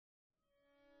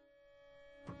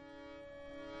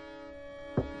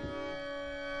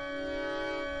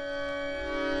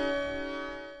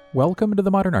Welcome to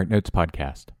the Modern Art Notes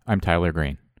podcast. I'm Tyler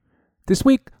Green. This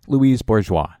week, Louise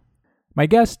Bourgeois. My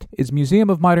guest is Museum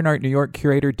of Modern Art New York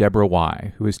curator Deborah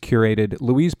Y., who has curated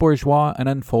Louise Bourgeois, An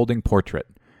Unfolding Portrait.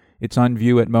 It's on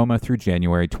view at MoMA through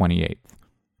January 28th.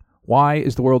 Y.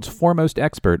 is the world's foremost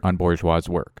expert on Bourgeois'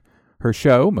 work. Her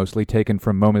show, mostly taken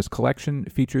from MoMA's collection,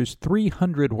 features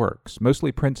 300 works,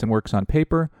 mostly prints and works on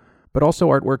paper, but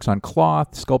also artworks on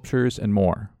cloth, sculptures, and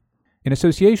more. In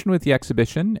association with the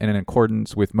exhibition, and in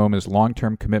accordance with MoMA's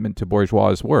long-term commitment to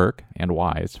Bourgeois' work, and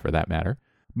Y's for that matter,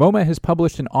 MoMA has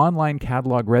published an online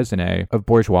catalog raisonné of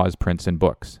Bourgeois' prints and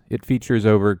books. It features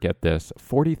over, get this,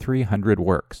 4,300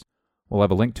 works. We'll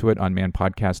have a link to it on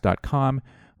manpodcast.com.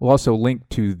 We'll also link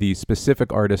to the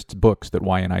specific artists' books that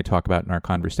Y and I talk about in our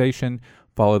conversation.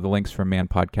 Follow the links from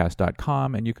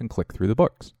manpodcast.com, and you can click through the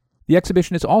books. The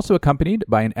exhibition is also accompanied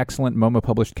by an excellent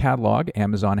MoMA-published catalog.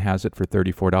 Amazon has it for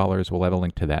 $34. We'll have a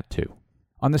link to that, too.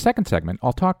 On the second segment,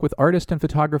 I'll talk with artist and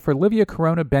photographer Livia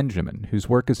Corona Benjamin, whose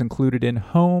work is included in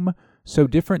Home, So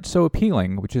Different, So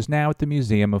Appealing, which is now at the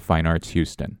Museum of Fine Arts,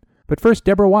 Houston. But first,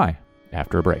 Deborah Y.,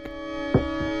 after a break.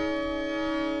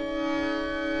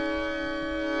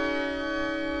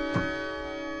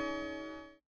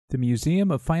 The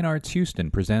Museum of Fine Arts,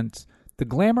 Houston presents The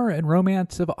Glamour and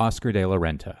Romance of Oscar de la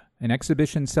Renta, an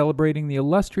exhibition celebrating the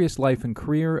illustrious life and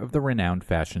career of the renowned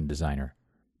fashion designer.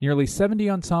 Nearly 70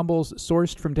 ensembles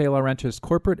sourced from de la Renta's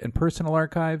corporate and personal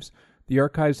archives, the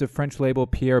archives of French label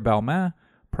Pierre Balmain,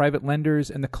 private lenders,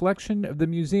 and the collection of the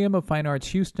Museum of Fine Arts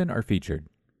Houston are featured.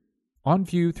 On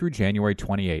view through January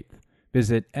 28th.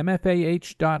 Visit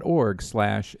mfah.org/de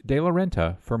la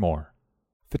Renta for more.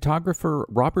 Photographer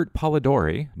Robert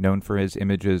Polidori, known for his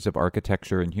images of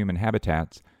architecture and human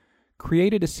habitats,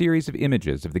 created a series of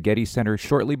images of the Getty Center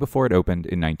shortly before it opened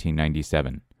in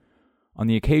 1997. On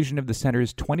the occasion of the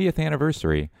center's 20th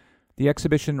anniversary, the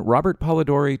exhibition Robert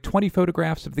Polidori 20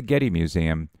 Photographs of the Getty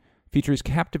Museum features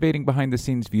captivating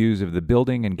behind-the-scenes views of the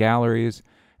building and galleries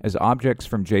as objects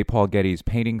from J. Paul Getty's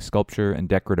painting, sculpture, and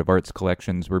decorative arts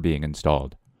collections were being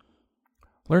installed.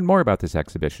 Learn more about this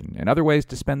exhibition and other ways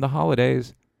to spend the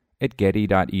holidays at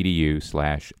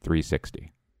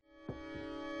getty.edu/360.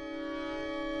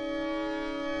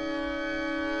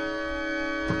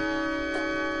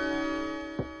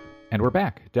 And we're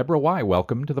back. Deborah Y.,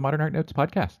 welcome to the Modern Art Notes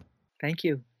podcast. Thank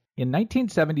you. In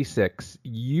 1976,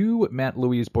 you met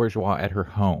Louise Bourgeois at her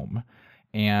home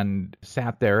and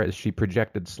sat there as she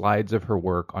projected slides of her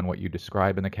work on what you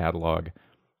describe in the catalog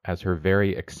as her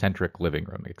very eccentric living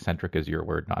room. Eccentric is your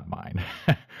word, not mine.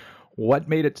 What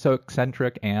made it so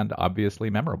eccentric and obviously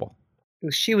memorable?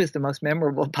 She was the most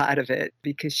memorable part of it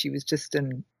because she was just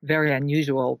a very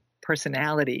unusual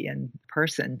personality and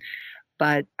person.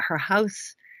 But her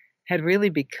house had really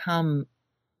become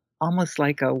almost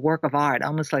like a work of art,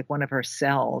 almost like one of her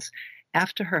cells.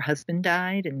 After her husband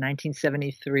died in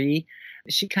 1973,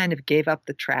 she kind of gave up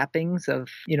the trappings of,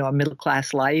 a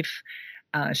middle-class life.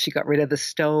 She got rid of the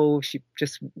stove. She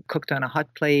just cooked on a hot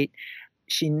plate.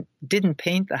 She didn't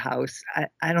paint the house,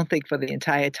 I don't think, for the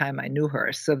entire time I knew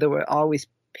her. So there were always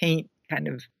paint kind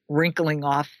of wrinkling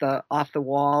off the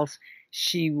walls.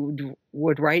 She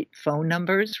would write phone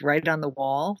numbers right on the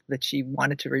wall that she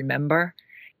wanted to remember.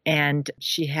 And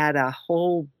she had a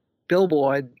whole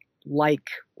billboard-like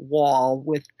wall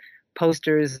with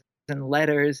posters and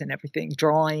letters and everything,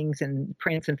 drawings and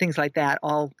prints and things like that,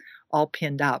 all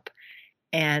pinned up.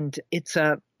 And it's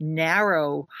a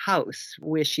narrow house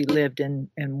where she lived and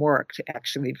worked,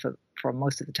 actually, for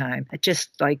most of the time.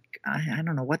 Just like, I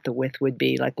don't know what the width would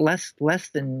be, like less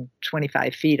than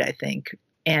 25 feet, I think.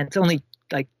 And it's only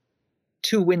like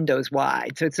 2 windows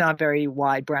wide. So it's not very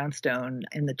wide brownstone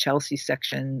in the Chelsea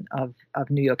section of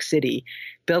New York City,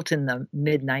 built in the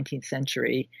mid-19th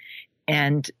century.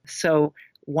 And so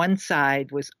one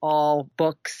side was all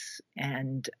books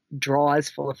and drawers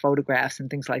full of photographs and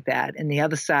things like that. And the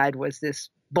other side was this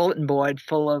bulletin board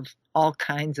full of all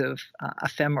kinds of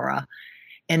ephemera.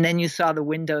 And then you saw the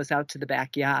windows out to the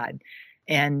backyard.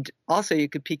 And also you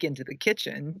could peek into the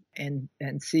kitchen and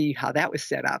see how that was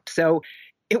set up. So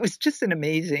it was just an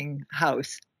amazing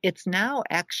house. It's now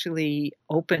actually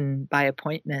open by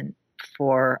appointment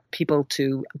for people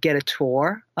to get a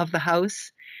tour of the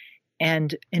house.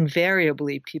 And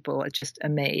invariably, people are just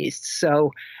amazed.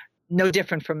 So no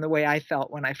different from the way I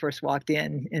felt when I first walked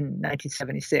in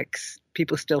 1976.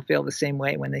 People still feel the same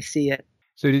way when they see it.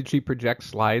 So did she project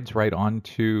slides right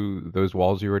onto those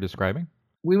walls you were describing?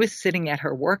 We were sitting at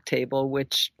her work table,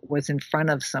 which was in front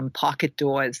of some pocket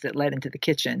doors that led into the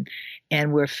kitchen.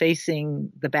 And we're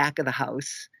facing the back of the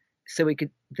house. So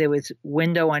there was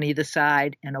window on either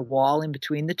side and a wall in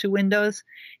between the two windows.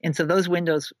 And so those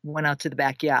windows went out to the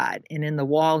backyard. And in the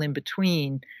wall in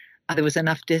between, there was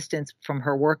enough distance from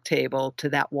her work table to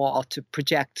that wall to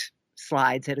project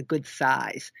slides at a good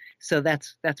size. So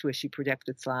that's where she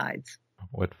projected slides.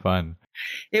 What fun.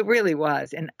 It really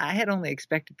was. And I had only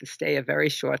expected to stay a very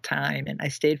short time, and I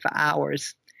stayed for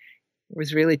hours. It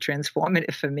was really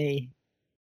transformative for me.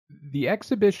 The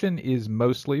exhibition is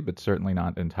mostly, but certainly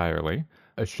not entirely,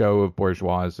 a show of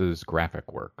Bourgeois's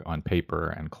graphic work on paper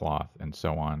and cloth and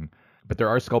so on. But there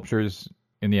are sculptures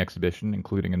in the exhibition,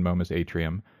 including in MoMA's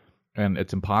atrium, and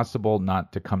it's impossible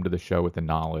not to come to the show with the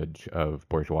knowledge of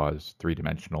Bourgeois's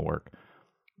three-dimensional work.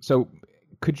 So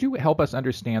could you help us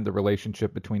understand the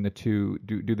relationship between the two?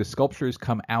 Do the sculptures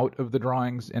come out of the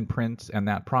drawings and prints and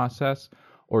that process,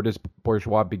 or does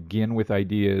Bourgeois begin with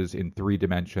ideas in 3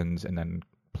 dimensions and then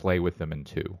play with them in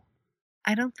 2?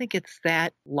 I don't think it's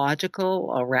that logical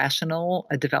or rational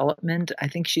a development. I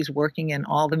think she's working in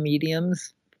all the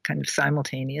mediums kind of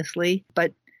simultaneously.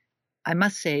 But I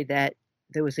must say that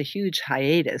there was a huge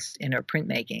hiatus in her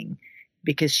printmaking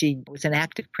because she was an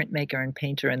active printmaker and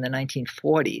painter in the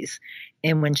 1940s.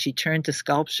 And when she turned to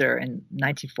sculpture in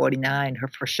 1949, her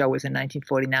first show was in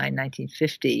 1949,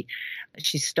 1950,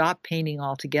 she stopped painting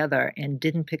altogether and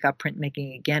didn't pick up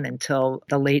printmaking again until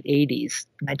the late 80s,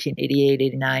 1988,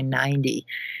 89, 90.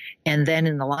 And then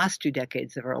in the last 2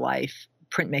 decades of her life,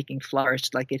 printmaking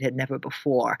flourished like it had never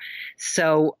before.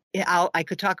 So I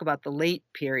could talk about the late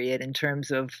period in terms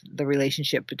of the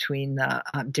relationship between the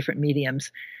different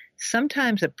mediums.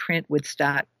 Sometimes a print would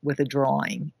start with a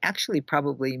drawing, actually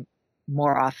probably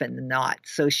more often than not.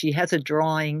 So she has a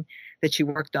drawing that she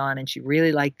worked on and she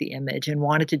really liked the image and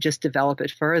wanted to just develop it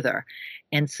further.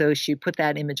 And so she put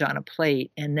that image on a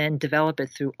plate and then develop it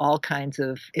through all kinds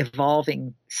of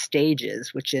evolving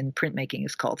stages, which in printmaking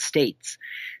is called states,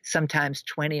 sometimes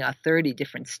 20 or 30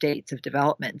 different states of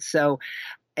development. So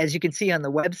as you can see on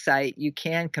the website, you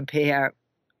can compare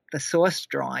the source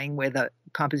drawing where the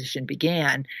composition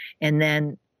began, and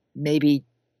then maybe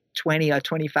 20 or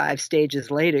 25 stages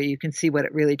later, you can see what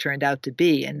it really turned out to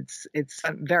be. And it's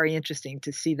very interesting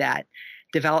to see that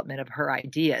development of her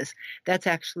ideas. That's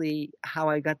actually how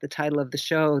I got the title of the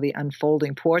show, The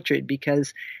Unfolding Portrait,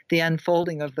 because the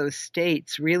unfolding of those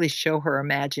states really show her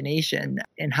imagination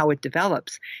and how it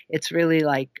develops. It's really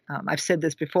like, I've said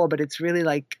this before, but it's really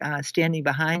like standing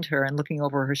behind her and looking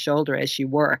over her shoulder as she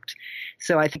worked.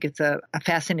 So I think it's a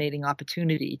fascinating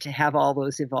opportunity to have all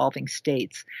those evolving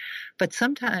states. But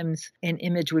sometimes an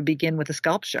image would begin with a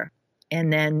sculpture.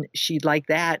 And then she'd like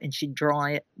that, and she'd draw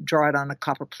it on a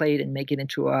copper plate and make it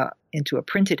into a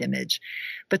printed image.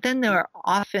 But then there are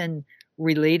often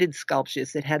related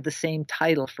sculptures that had the same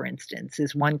title, for instance.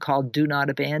 There's one called Do Not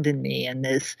Abandon Me, and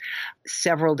there's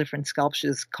several different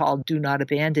sculptures called Do Not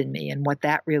Abandon Me, and what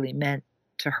that really meant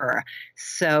to her.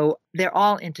 So they're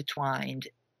all intertwined.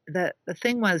 The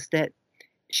thing was that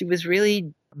she was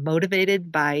really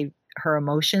motivated by her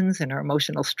emotions and her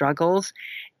emotional struggles,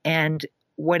 and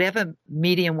whatever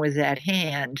medium was at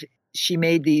hand, she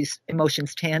made these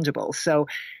emotions tangible. So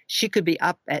she could be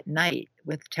up at night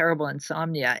with terrible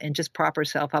insomnia and just prop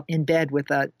herself up in bed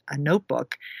with a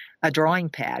notebook, a drawing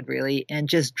pad really, and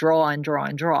just draw and draw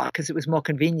and draw because it was more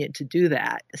convenient to do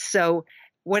that. So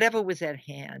whatever was at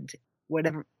hand,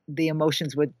 whatever the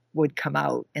emotions would come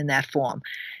out in that form.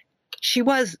 She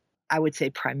was, I would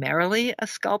say, primarily a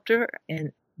sculptor,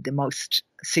 and the most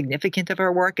significant of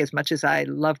her work, as much as I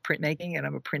love printmaking and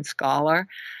I'm a print scholar,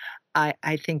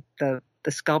 I think the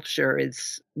sculpture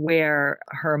is where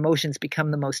her emotions become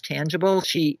the most tangible.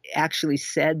 She actually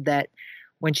said that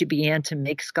when she began to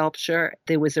make sculpture,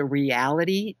 there was a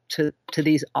reality to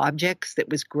these objects that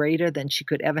was greater than she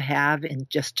could ever have in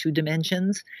just 2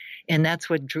 dimensions. And that's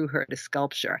what drew her to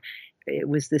sculpture. It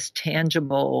was this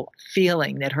tangible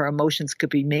feeling that her emotions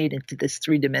could be made into this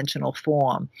 3-dimensional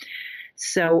form.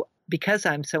 So because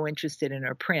I'm so interested in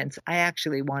her prints, I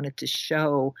actually wanted to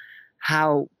show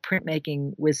how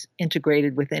printmaking was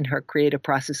integrated within her creative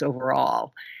process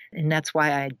overall. And that's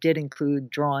why I did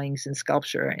include drawings and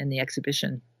sculpture in the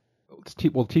exhibition.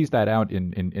 We'll tease that out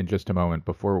in just a moment.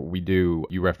 Before we do,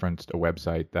 you referenced a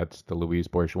website. That's the Louise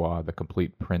Bourgeois, the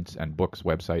complete prints and books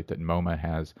website that MoMA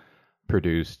has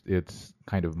produced. It's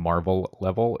kind of Marvel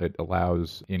level. It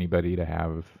allows anybody to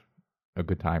have a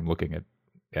good time looking at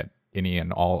any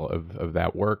and all of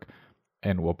that work,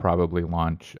 and we'll probably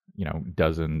launch,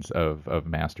 dozens of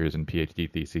master's and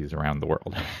PhD theses around the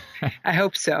world. I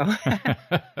hope so.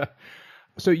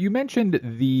 So you mentioned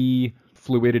the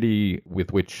fluidity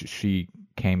with which she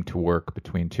came to work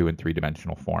between 2 and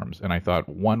 3-dimensional forms, and I thought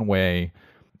one way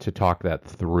to talk that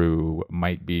through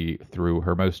might be through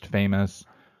her most famous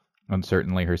and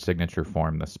certainly her signature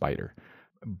form, the spider.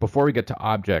 Before we get to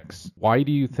objects, why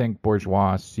do you think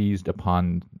Bourgeois seized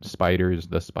upon spiders,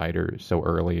 the spider, so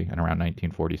early, and around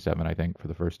 1947, I think, for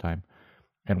the first time?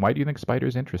 And why do you think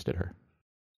spiders interested her?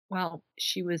 Well,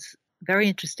 she was very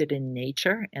interested in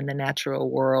nature and the natural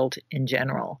world in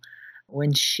general.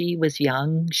 When she was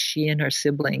young, she and her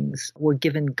siblings were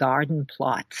given garden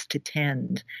plots to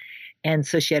tend. And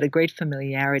so she had a great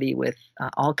familiarity with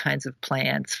all kinds of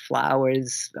plants,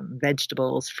 flowers,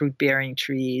 vegetables, fruit-bearing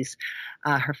trees.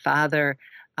 Her father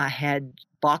had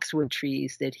boxwood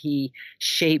trees that he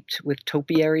shaped with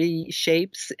topiary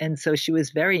shapes. And so she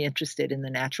was very interested in the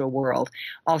natural world,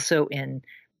 also in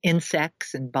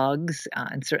insects and bugs,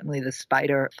 and certainly the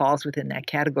spider falls within that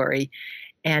category.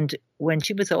 And when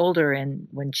she was older and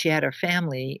when she had her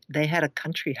family, they had a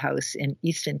country house in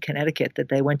Easton, Connecticut that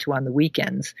they went to on the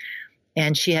weekends.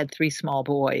 And she had 3 small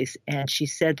boys. And she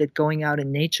said that going out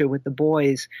in nature with the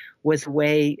boys was a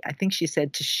way, I think she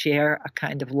said, to share a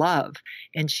kind of love.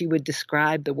 And she would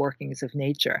describe the workings of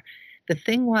nature. The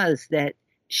thing was that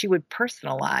she would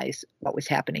personalize what was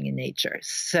happening in nature.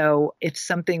 So if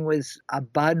something a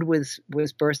bud was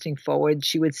bursting forward,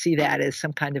 she would see that as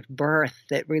some kind of birth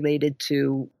that related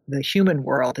to the human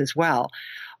world as well.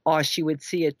 Or she would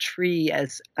see a tree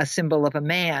as a symbol of a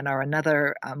man, or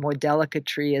another more delicate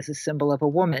tree as a symbol of a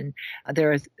woman.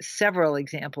 There are several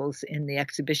examples in the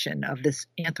exhibition of this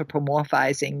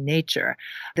anthropomorphizing nature.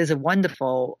 There's a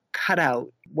wonderful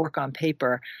cutout work on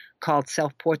paper called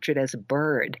Self-Portrait as a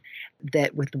Bird,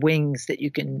 that with wings that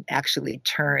you can actually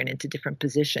turn into different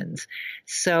positions.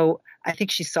 So I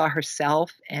think she saw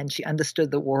herself and she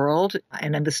understood the world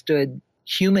and understood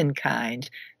humankind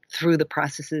through the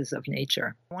processes of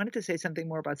nature. I wanted to say something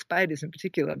more about spiders in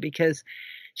particular, because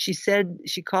she said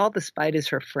she called the spiders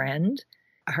her friends,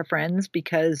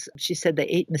 because she said they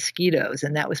ate mosquitoes,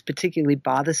 and that was particularly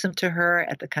bothersome to her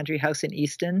at the country house in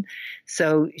Easton.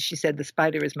 So she said the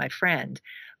spider is my friend.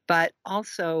 But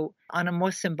also on a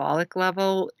more symbolic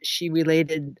level, she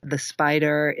related the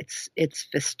spider, its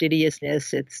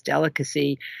fastidiousness, its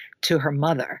delicacy, to her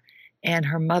mother. And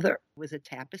her mother was a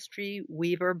tapestry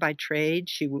weaver by trade.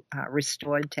 She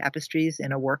restored tapestries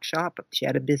in a workshop. She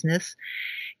had a business.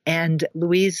 And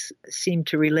Louise seemed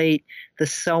to relate the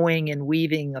sewing and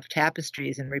weaving of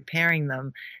tapestries and repairing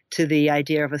them to the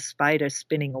idea of a spider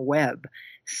spinning a web.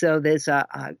 So there's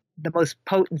the most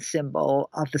potent symbol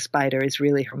of the spider is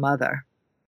really her mother.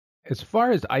 As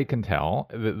far as I can tell,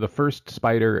 the first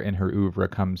spider in her oeuvre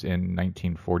comes in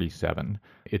 1947.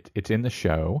 It's in the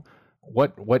show.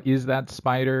 What is that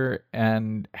spider,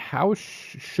 and how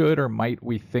should or might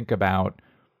we think about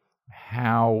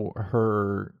how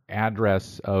her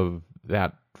address of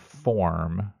that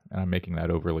form, and I'm making that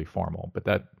overly formal, but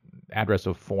that address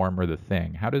of form or the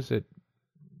thing, how does it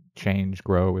change,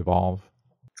 grow, evolve?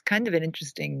 It's kind of an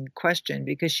interesting question,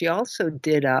 because she also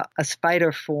did a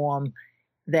spider form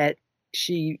that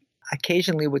she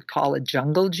occasionally would call a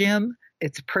jungle gym.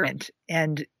 It's a print,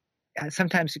 and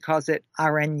sometimes she calls it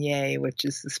araignée, which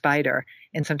is the spider,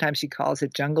 and sometimes she calls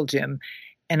it jungle gym.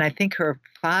 And I think her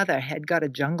father had got a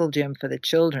jungle gym for the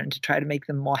children to try to make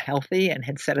them more healthy, and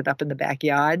had set it up in the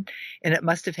backyard. And it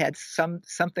must have had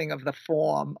something of the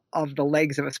form of the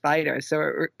legs of a spider,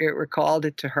 so it recalled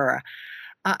it to her.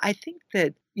 I think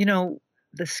that,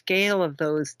 the scale of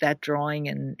that drawing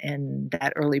and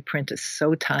that early print is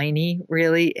so tiny,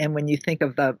 really. And when you think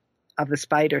of the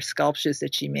spider sculptures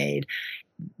that she made,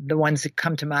 the ones that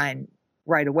come to mind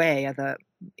right away are the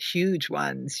huge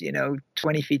ones,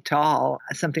 20 feet tall,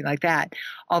 something like that.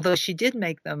 Although she did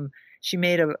make them, she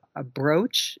made a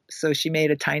brooch. So she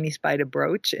made a tiny spider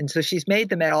brooch. And so she's made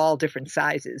them at all different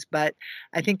sizes. But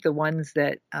I think the ones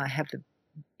that have the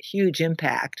huge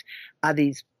impact are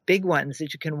these big ones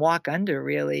that you can walk under,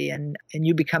 really, and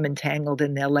you become entangled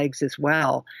in their legs as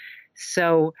well.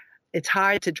 So it's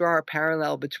hard to draw a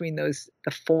parallel between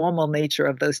the formal nature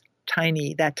of that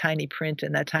tiny print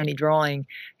and that tiny drawing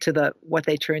to what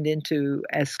they turned into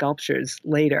as sculptures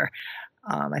later.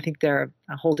 I think they're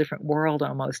a whole different world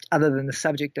almost, other than the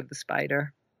subject of the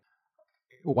spider.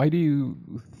 Why do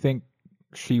you think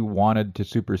she wanted to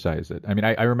supersize it? I mean,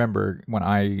 I remember when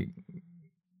I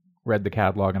read the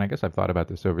catalog, and I guess I've thought about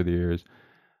this over the years,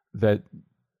 that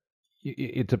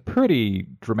it's a pretty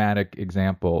dramatic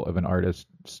example of an artist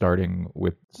starting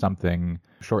with something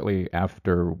shortly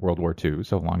after World War II,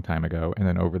 so a long time ago, and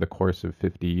then over the course of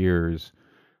 50 years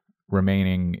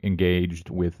remaining engaged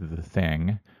with the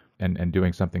thing and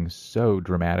doing something so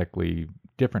dramatically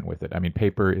different with it. I mean,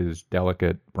 paper is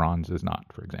delicate, bronze is not,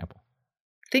 for example.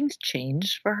 things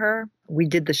changed for her. We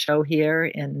did the show here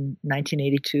in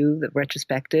 1982, the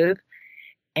retrospective,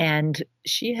 and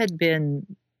she had been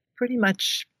pretty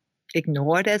much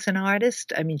ignored as an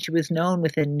artist. I mean, she was known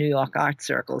within New York art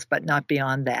circles, but not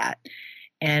beyond that.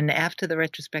 And after the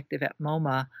retrospective at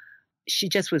MoMA, she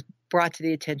just was brought to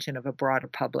the attention of a broader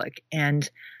public. And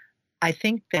I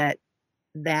think that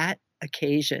that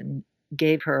occasion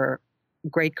gave her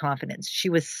great confidence. She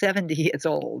was 70 years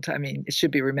old. I mean, it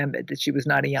should be remembered that she was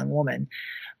not a young woman.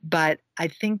 But I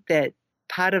think that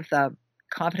part of the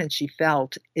confidence she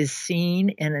felt is seen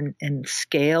in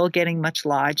scale getting much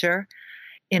larger.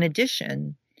 In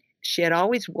addition, she had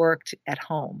always worked at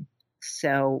home.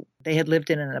 So they had lived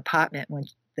in an apartment when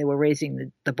they were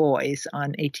raising the boys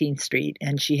on 18th Street,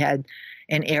 and she had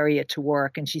an area to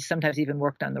work, and she sometimes even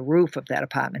worked on the roof of that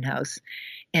apartment house.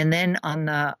 And then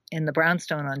in the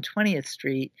brownstone on 20th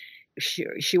Street,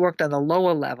 she worked on the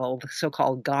lower level, the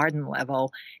so-called garden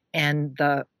level, and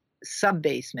the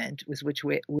sub-basement was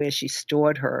where she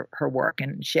stored her work.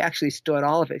 And she actually stored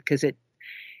all of it because it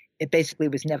basically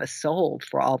was never sold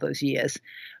for all those years.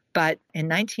 But in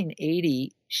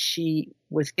 1980, she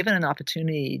was given an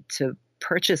opportunity to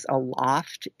purchase a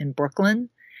loft in Brooklyn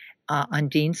on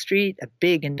Dean Street, a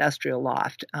big industrial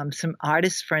loft. Some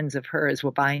artist friends of hers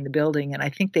were buying the building, and I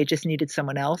think they just needed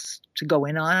someone else to go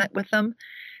in on it with them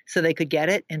so they could get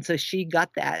it. And so she got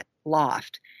that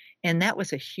loft. And that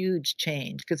was a huge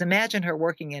change, because imagine her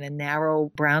working in a narrow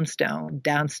brownstone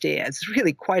downstairs. It's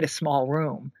really quite a small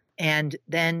room. And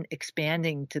then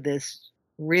expanding to this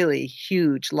really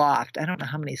huge loft. I don't know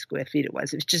how many square feet it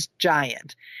was. It was just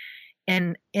giant.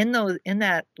 And in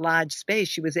that large space,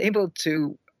 she was able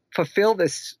to fulfill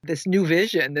this new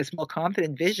vision, this more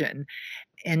confident vision,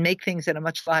 and make things at a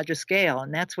much larger scale.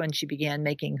 And that's when she began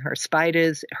making her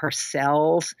spiders, her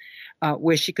cells,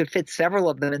 where she could fit several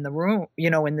of them in the room,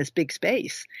 in this big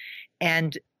space.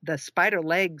 And the spider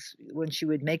legs, when she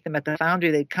would make them at the foundry,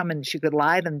 they'd come and she could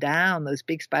lie them down, those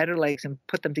big spider legs, and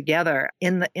put them together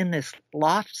in this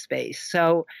loft space.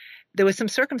 So there were some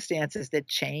circumstances that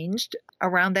changed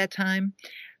around that time.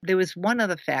 There was one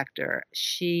other factor.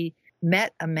 She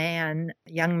met a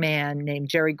young man named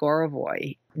Jerry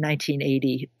Gorovoy in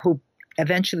 1980, who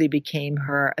eventually became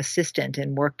her assistant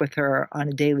and worked with her on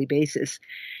a daily basis.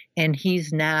 And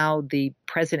he's now the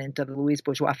president of the Louise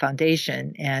Bourgeois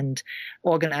Foundation and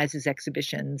organizes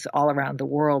exhibitions all around the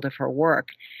world of her work.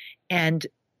 And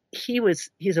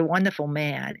he's a wonderful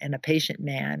man and a patient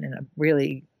man and a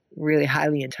really, really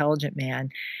highly intelligent man.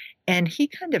 And he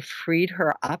kind of freed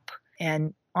her up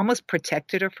and almost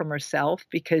protected her from herself,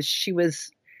 because she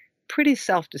was pretty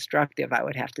self-destructive, I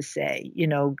would have to say,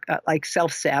 like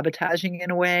self-sabotaging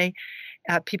in a way.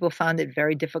 People found it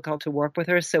very difficult to work with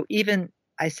her. So even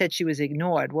I said she was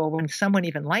ignored. Well, when someone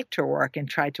even liked her work and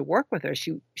tried to work with her,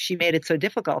 she made it so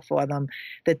difficult for them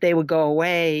that they would go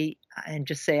away and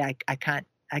just say, I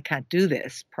can't do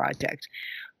this project.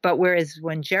 But whereas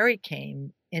when Jerry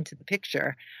came into the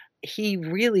picture, he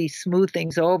really smoothed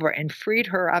things over and freed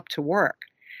her up to work.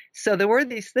 So there were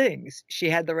these things. She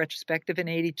had the retrospective in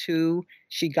 82.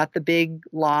 She got the big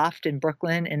loft in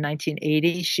Brooklyn in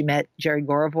 1980. She met Jerry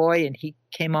Gorovoy, and he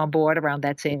came on board around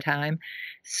that same time.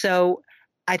 So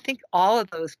I think all of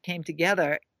those came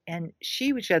together, and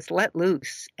she was just let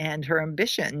loose, and her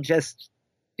ambition just,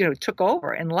 took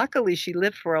over. And luckily, she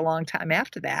lived for a long time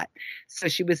after that. So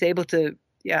she was able to,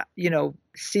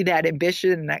 see that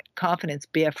ambition and that confidence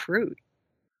bear fruit.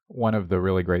 One of the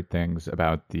really great things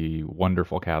about the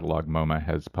wonderful catalog MoMA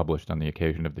has published on the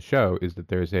occasion of the show is that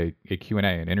there's a Q&A,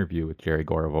 an interview with Jerry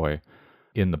Gorovoy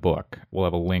in the book. We'll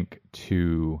have a link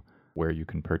to where you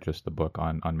can purchase the book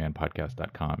on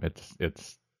manpodcast.com.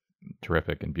 It's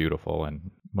terrific and beautiful, and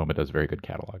MoMA does very good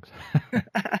catalogs.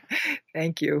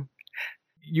 Thank you.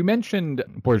 You mentioned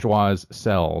Bourgeois'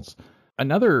 cells.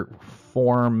 Another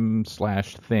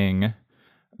form/thing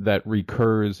that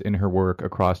recurs in her work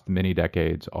across the many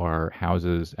decades are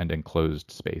houses and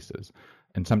enclosed spaces.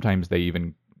 And sometimes they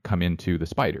even come into the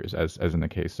spiders, as in the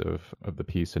case of the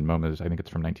piece in MoMA's, I think it's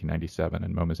from 1997,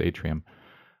 in MoMA's Atrium,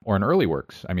 or in early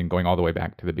works, going all the way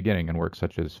back to the beginning in works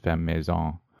such as Femme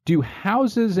Maison. Do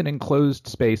houses and enclosed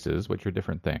spaces, which are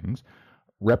different things,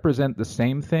 represent the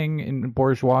same thing in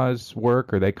Bourgeois'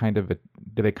 work? Or do they kind of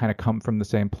come from the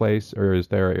same place, or is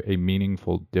there a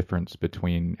meaningful difference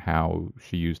between how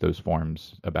she used those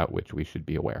forms about which we should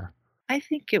be aware? I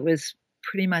think it was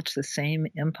pretty much the same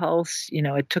impulse.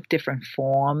 It took different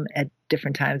form at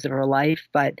different times of her life,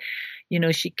 but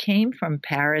she came from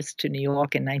Paris to New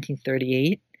York in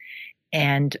 1938.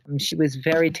 And she was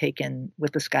very taken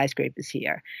with the skyscrapers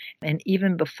here. And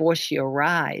even before she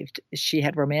arrived, she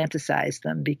had romanticized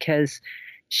them, because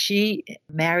she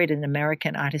married an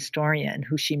American art historian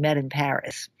who she met in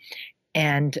Paris.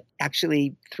 And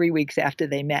actually, 3 weeks after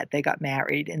they met, they got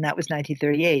married, and that was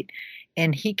 1938.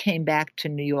 And he came back to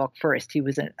New York first. He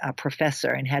was a professor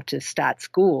and had to start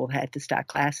school, had to start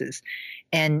classes.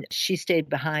 And she stayed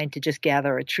behind to just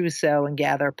gather a trousseau and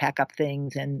pack up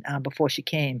things, and before she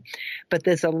came. But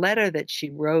there's a letter that she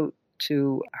wrote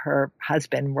to her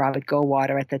husband, Robert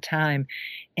Goldwater, at the time.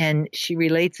 And she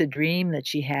relates a dream that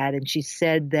she had. And she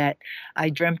said that I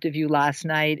dreamt of you last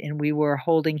night and we were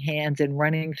holding hands and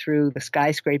running through the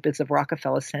skyscrapers of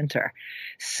Rockefeller Center.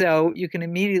 So you can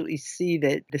immediately see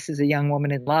that this is a young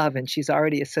woman in love, and she's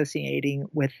already associating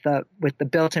with the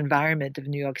built environment of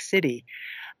New York City.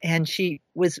 And she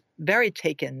was very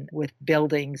taken with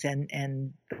buildings and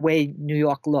the way New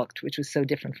York looked, which was so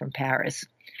different from Paris.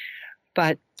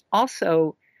 But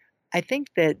also, I think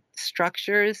that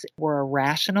structures were a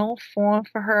rational form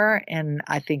for her, and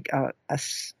I think a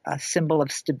symbol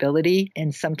of stability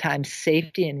and sometimes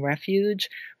safety and refuge.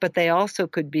 But they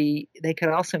could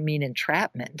also mean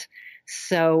entrapment.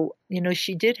 So,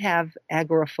 she did have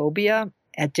agoraphobia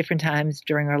at different times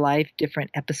during her life,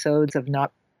 different episodes of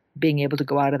not being able to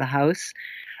go out of the house.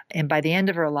 And by the end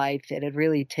of her life, it had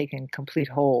really taken complete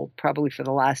hold, probably for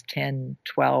the last 10,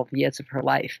 12 years of her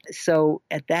life. So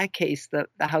at that case, the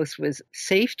house was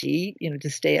safety, to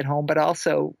stay at home, but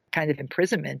also kind of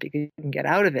imprisonment because you can get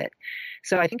out of it.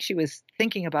 So I think she was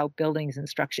thinking about buildings and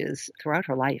structures throughout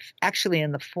her life. Actually,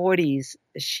 in the 40s,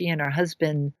 she and her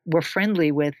husband were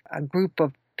friendly with a group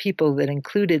of people that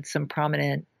included some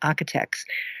prominent architects.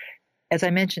 As I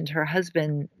mentioned, her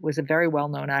husband was a very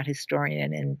well-known art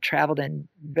historian and traveled in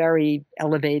very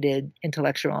elevated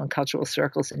intellectual and cultural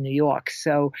circles in New York.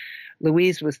 So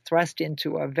Louise was thrust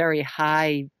into a very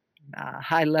high-level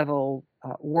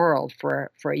world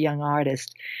for a young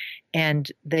artist. And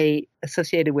they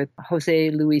associated with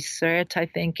José Louis Serret, I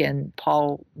think, and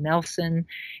Paul Nelson,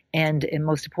 and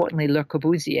most importantly, Le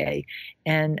Corbusier.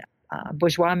 And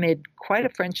Bourgeois made quite a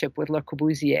friendship with Le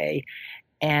Corbusier.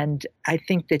 And I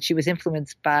think that she was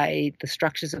influenced by the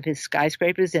structures of his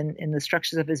skyscrapers and the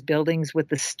structures of his buildings with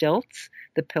the stilts,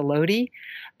 the pilotis.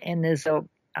 And there's a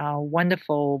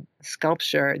wonderful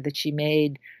sculpture that she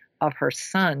made of her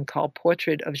son called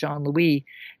Portrait of Jean-Louis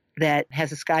that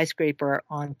has a skyscraper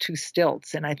on two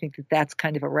stilts. And I think that that's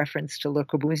kind of a reference to Le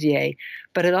Corbusier.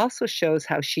 But it also shows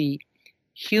how she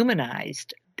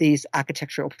humanized these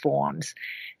architectural forms.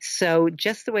 So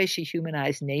just the way she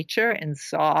humanized nature and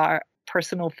saw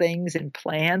personal things in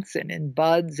plants and in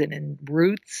buds and in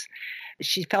roots,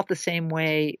 she felt the same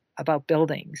way about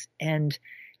buildings. And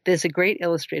there's a great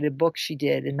illustrated book she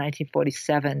did in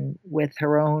 1947 with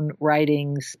her own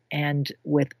writings and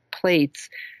with plates,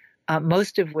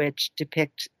 most of which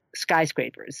depict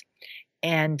skyscrapers.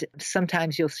 And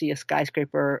sometimes you'll see a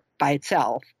skyscraper by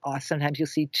itself, or sometimes you'll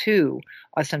see two,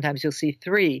 or sometimes you'll see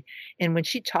three. And when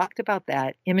she talked about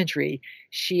that imagery,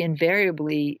 she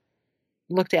invariably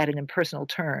looked at it in personal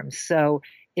terms. So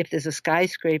if there's a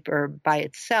skyscraper by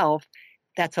itself,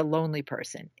 that's a lonely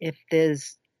person. If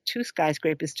there's two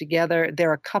skyscrapers together,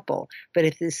 they're a couple. But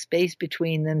if there's space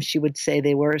between them, she would say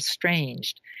they were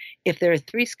estranged. If there are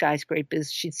three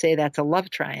skyscrapers, she'd say that's a love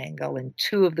triangle, and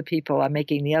two of the people are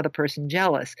making the other person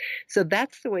jealous. So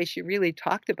that's the way she really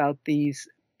talked about these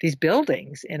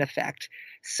buildings, in effect.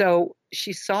 So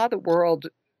she saw the world,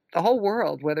 the whole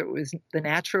world, whether it was the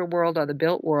natural world or the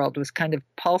built world, was kind of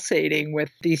pulsating with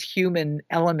these human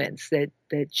elements that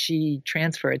she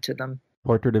transferred to them.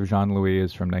 Portrait of Jean-Louis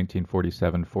is from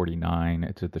 1947-49.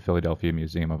 It's at the Philadelphia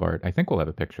Museum of Art. I think we'll have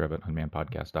a picture of it on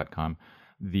manpodcast.com.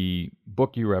 The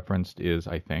book you referenced is,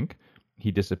 I think, He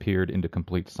Disappeared into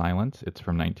Complete Silence. It's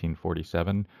from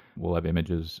 1947. We'll have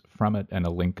images from it and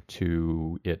a link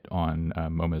to it on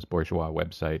MoMA's Bourgeois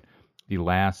website. The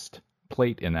last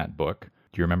plate in that book,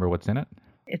 do you remember what's in it?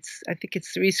 I think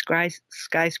it's three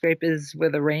skyscrapers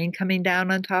with the rain coming down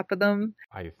on top of them.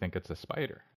 I think it's a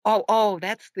spider. Oh,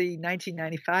 that's the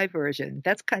 1995 version.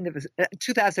 That's kind of a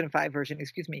 2005 version,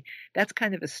 excuse me. That's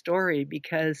kind of a story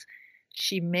because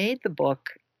she made the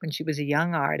book when she was a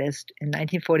young artist in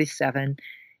 1947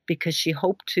 because she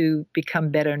hoped to become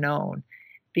better known,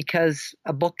 because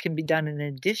a book can be done in an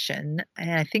edition.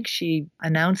 And I think she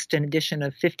announced an edition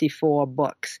of 54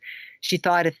 books. She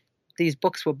thought if these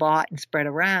books were bought and spread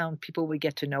around, people would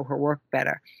get to know her work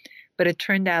better. But it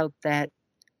turned out that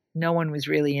no one was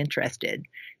really interested.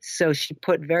 So she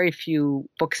put very few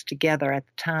books together at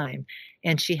the time.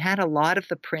 And she had a lot of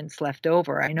the prints left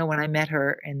over. I know when I met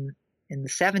her in the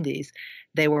 70s,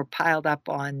 they were piled up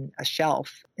on a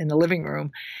shelf in the living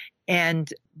room.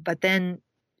 But then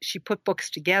she put books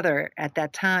together at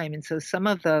that time. And so some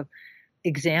of the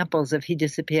examples of He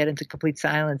Disappeared into Complete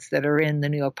Silence that are in the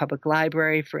New York Public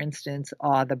Library, for instance,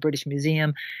 or the British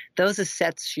Museum. Those are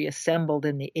sets she assembled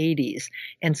in the 80s.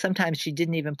 And sometimes she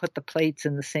didn't even put the plates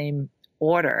in the same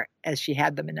order as she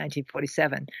had them in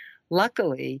 1947.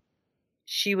 Luckily,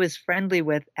 she was friendly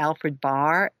with Alfred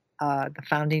Barr, the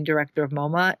founding director of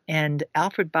MoMA, and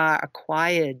Alfred Barr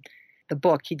acquired the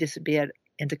book, He Disappeared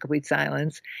into Complete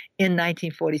Silence, in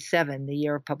 1947, the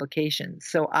year of publication.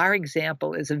 So our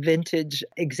example is a vintage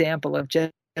example of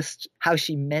just how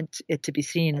she meant it to be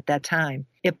seen at that time.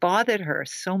 It bothered her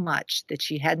so much that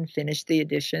she hadn't finished the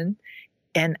edition.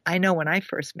 And I know when I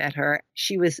first met her,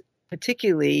 she was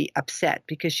particularly upset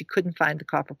because she couldn't find the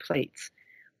copper plates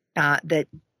that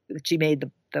she made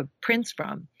the prints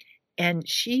from. And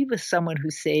she was someone who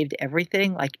saved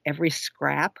everything, like every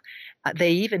scrap.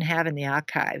 They even have in the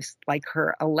archives, like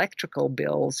her electrical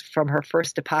bills from her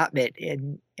first apartment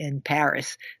in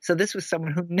Paris. So this was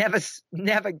someone who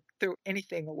never threw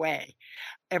anything away.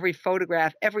 Every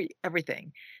photograph,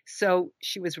 everything. So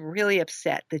she was really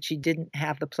upset that she didn't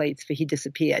have the plates for He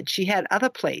Disappeared. She had other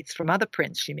plates from other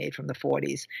prints she made from the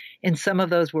 40s, and some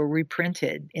of those were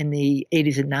reprinted in the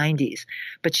 80s and 90s,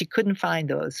 but she couldn't find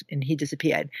those in He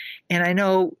Disappeared. And I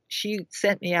know she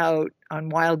sent me out on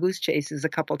wild goose chases a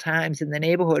couple times in the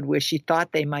neighborhood where she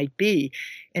thought they might be.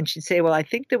 And she'd say, well, I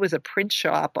think there was a print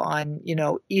shop on,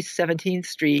 East 17th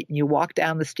Street, and you walk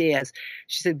down the stairs.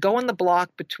 She said, go in the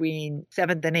block between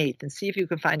 7th and 8th and see if you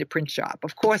can find a print shop.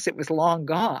 Of course, it was long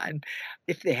gone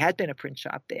if there had been a print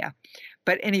shop there.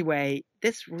 But anyway,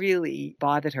 this really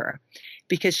bothered her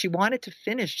because she wanted to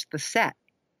finish the set.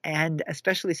 And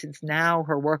especially since now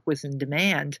her work was in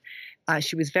demand,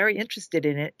 she was very interested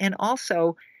in it. And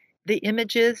also, the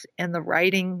images and the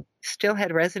writing still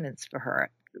had resonance for her.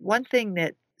 One thing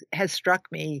that has struck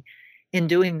me in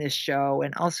doing this show,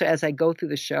 and also as I go through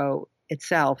the show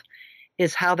itself,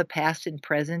 is how the past and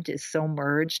present is so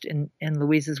merged in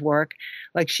Louise's work.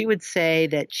 Like she would say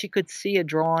that she could see a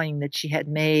drawing that she had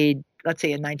made, let's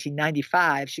say in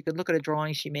 1995. She could look at a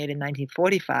drawing she made in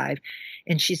 1945,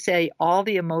 and she'd say all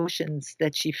the emotions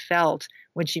that she felt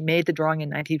when she made the drawing in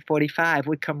 1945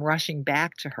 would come rushing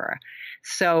back to her.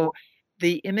 So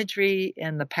the imagery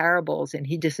and the parables in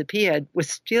He Disappeared was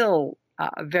still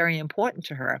very important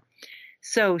to her.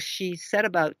 So she set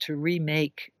about to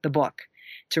remake the book,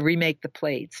 to remake the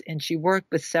plates. And she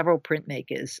worked with several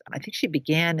printmakers. I think she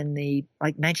began in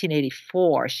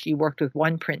 1984. She worked with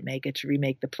one printmaker to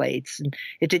remake the plates, and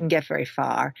it didn't get very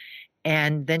far.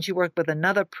 And then she worked with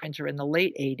another printer in the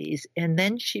late 80s. And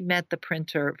then she met the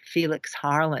printer Felix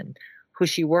Harlan, who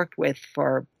she worked with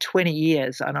for 20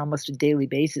 years on almost a daily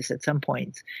basis at some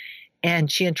points.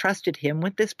 And she entrusted him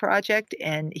with this project,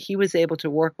 and he was able to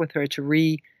work with her to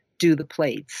redo the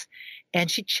plates. And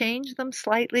she changed them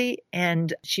slightly,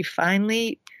 and she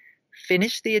finally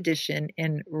finished the edition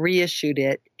and reissued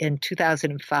it in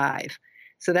 2005.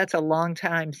 So that's a long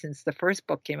time since the first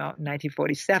book came out in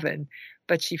 1947,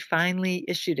 but she finally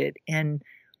issued it. And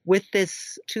with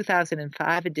this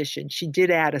 2005 edition, she did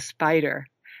add a spider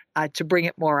to bring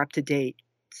it more up to date.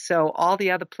 So all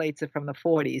the other plates are from the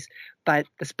 40s, but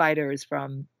the spider is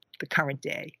from the current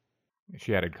day.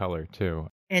 She added color too.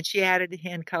 And she added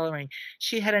hand coloring.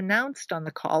 She had announced on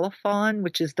the colophon,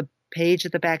 which is the page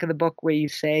at the back of the book where you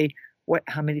say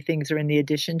how many things are in the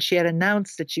edition. She had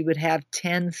announced that she would have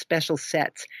 10 special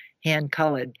sets hand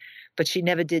colored, but she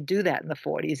never did do that in the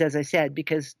 40s, as I said,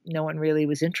 because no one really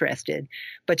was interested.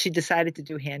 But she decided to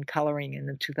do hand coloring in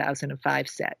the 2005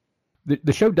 set.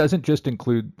 The show doesn't just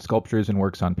include sculptures and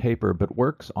works on paper, but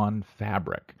works on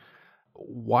fabric.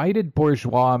 Why did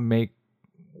Bourgeois make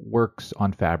works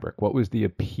on fabric? What was the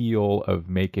appeal of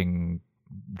making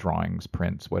drawings,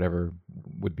 prints, whatever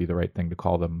would be the right thing to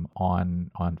call them, on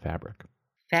fabric?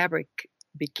 Fabric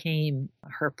became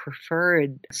her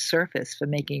preferred surface for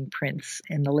making prints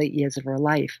in the late years of her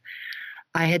life.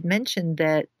 I had mentioned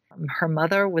that her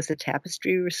mother was a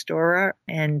tapestry restorer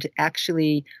and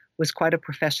actually was quite a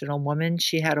professional woman.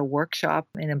 She had a workshop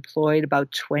and employed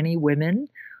about 20 women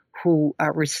who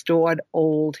restored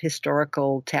old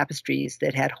historical tapestries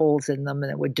that had holes in them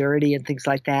and that were dirty and things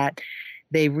like that.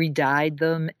 They re-dyed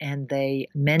them and they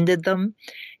mended them.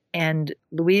 And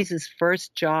Louise's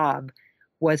first job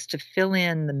was to fill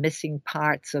in the missing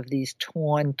parts of these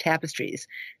torn tapestries.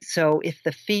 So if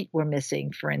the feet were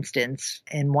missing, for instance,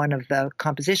 in one of the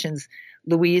compositions,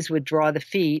 Louise would draw the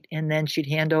feet and then she'd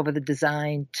hand over the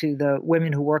design to the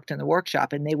women who worked in the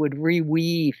workshop and they would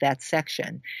reweave that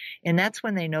section. And that's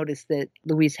when they noticed that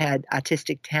Louise had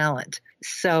artistic talent.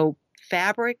 So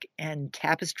fabric and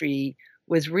tapestry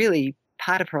was really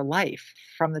part of her life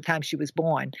from the time she was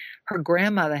born. Her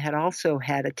grandmother had also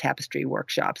had a tapestry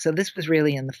workshop, so this was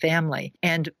really in the family.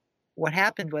 And what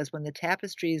happened was when the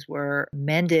tapestries were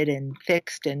mended and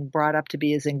fixed and brought up to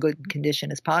be as in good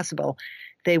condition as possible,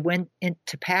 they went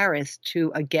into Paris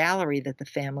to a gallery that the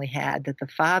family had that the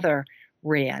father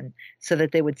ran so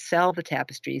that they would sell the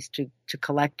tapestries to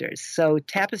collectors. So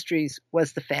tapestries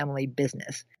was the family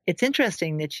business. It's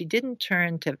interesting that she didn't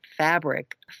turn to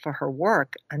fabric for her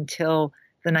work until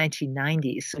the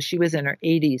 1990s. So she was in her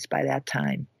 80s by that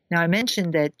time. Now, I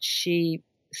mentioned that she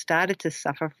started to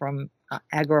suffer from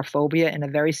agoraphobia in a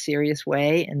very serious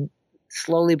way and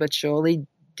slowly but surely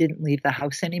didn't leave the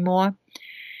house anymore.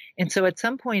 And so at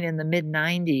some point in the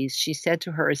mid-90s, she said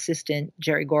to her assistant,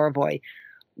 Jerry Gorovoy,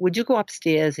 would you go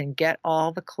upstairs and get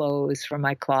all the clothes from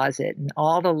my closet and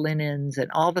all the linens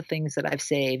and all the things that I've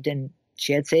saved? And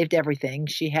she had saved everything.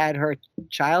 She had her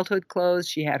childhood clothes.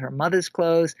 She had her mother's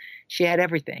clothes. She had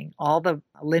everything, all the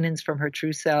linens from her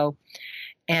trousseau.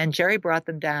 And Jerry brought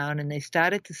them down and they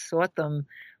started to sort them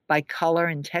by color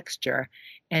and texture.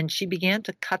 And she began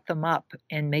to cut them up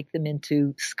and make them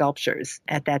into sculptures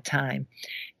at that time.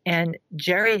 And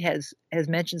Jerry has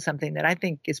mentioned something that I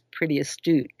think is pretty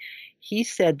astute. He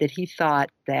said that he thought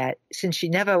that since she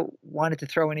never wanted to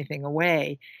throw anything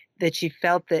away, that she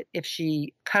felt that if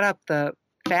she cut up the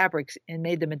fabrics and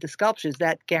made them into sculptures,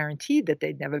 that guaranteed that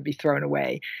they'd never be thrown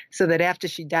away. So that after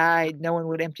she died, no one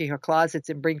would empty her closets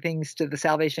and bring things to the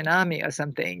Salvation Army or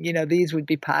something. You know, these would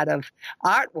be part of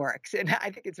artworks. And I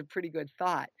think it's a pretty good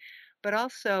thought. But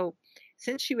also,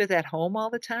 since she was at home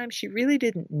all the time, she really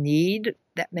didn't need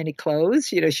that many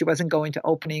clothes. You know, she wasn't going to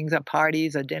openings or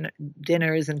parties or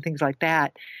dinners and things like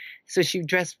that. So she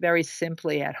dressed very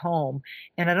simply at home,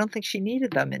 and I don't think she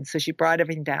needed them. And so she brought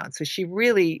everything down. So she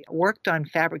really worked on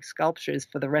fabric sculptures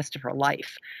for the rest of her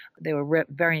life. They were a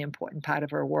very important part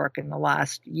of her work in the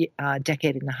last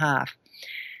decade and a half.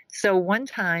 So one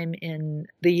time in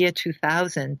the year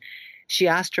 2000, she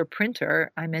asked her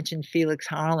printer, I mentioned Felix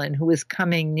Harlan, who was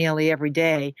coming nearly every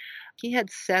day. He had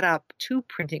set up 2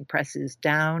 printing presses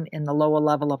down in the lower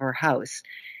level of her house.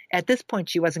 At this point,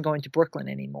 she wasn't going to Brooklyn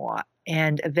anymore.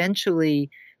 And eventually,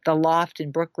 the loft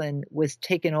in Brooklyn was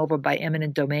taken over by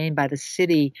eminent domain by the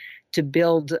city to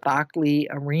build Barclay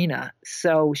Arena.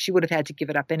 So she would have had to give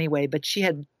it up anyway. But she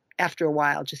had, after a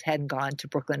while, just hadn't gone to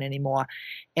Brooklyn anymore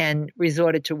and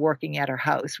resorted to working at her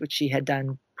house, which she had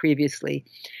done previously.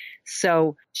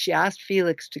 So she asked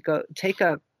Felix to go take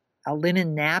a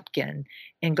linen napkin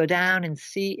and go down and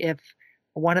see if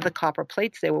one of the copper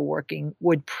plates they were working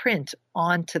would print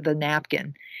onto the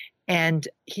napkin. And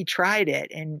he tried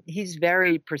it, and he's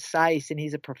very precise, and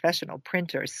he's a professional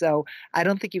printer. So I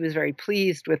don't think he was very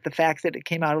pleased with the fact that it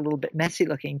came out a little bit messy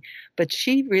looking, but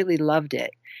she really loved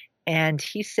it. And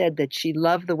he said that she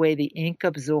loved the way the ink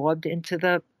absorbed into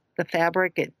the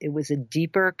fabric. It was a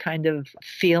deeper kind of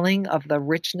feeling of the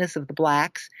richness of the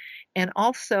blacks. And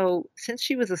also, since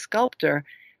she was a sculptor,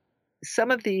 some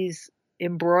of these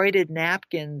embroidered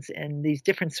napkins and these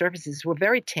different surfaces were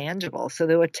very tangible. So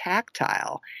they were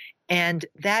tactile. And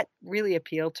that really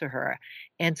appealed to her.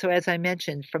 And so, as I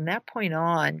mentioned, from that point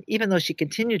on, even though she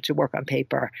continued to work on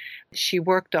paper, she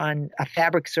worked on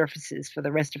fabric surfaces for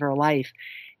the rest of her life.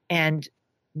 And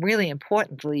really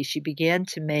importantly, she began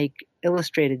to make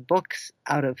illustrated books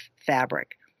out of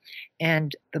fabric.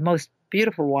 And the most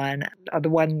beautiful one, or the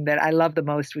one that I love the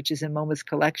most, which is in MoMA's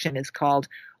collection, is called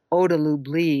Ode à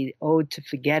l'Oubli, Ode to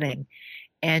Forgetting.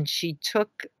 And she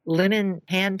took linen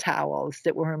hand towels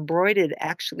that were embroidered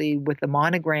actually with the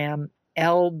monogram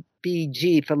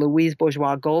LBG for Louise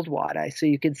Bourgeois Goldwater. So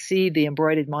you could see the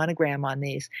embroidered monogram on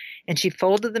these. And she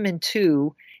folded them in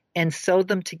 2 and sewed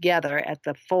them together at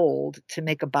the fold to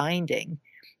make a binding.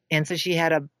 And so she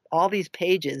had all these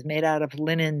pages made out of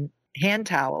linen hand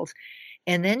towels.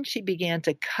 And then she began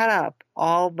to cut up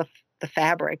all the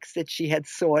fabrics that she had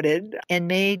sorted and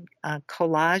made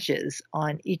collages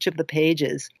on each of the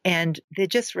pages. And they're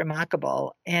just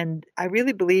remarkable. And I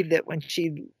really believe that when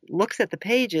she looks at the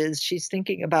pages, she's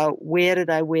thinking about, where did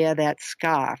I wear that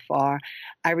scarf? Or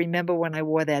I remember when I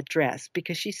wore that dress.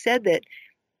 Because she said that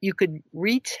you could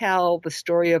retell the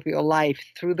story of your life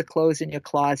through the clothes in your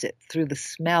closet, through the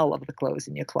smell of the clothes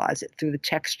in your closet, through the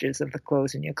textures of the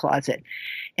clothes in your closet.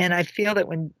 And I feel that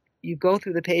when you go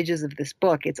through the pages of this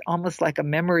book, it's almost like a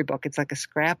memory book. It's like a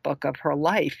scrapbook of her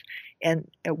life and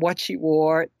what she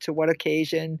wore, to what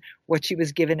occasion, what she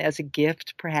was given as a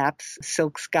gift, perhaps a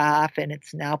silk scarf, and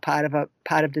it's now part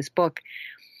of this book.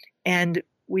 And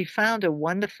we found a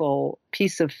wonderful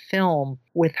piece of film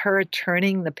with her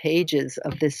turning the pages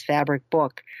of this fabric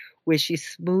book, where she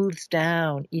smooths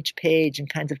down each page and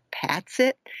kind of pats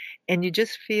it And you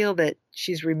just feel that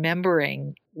she's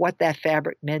remembering what that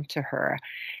fabric meant to her.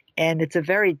 And it's a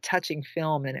very touching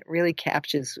film, and it really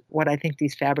captures what I think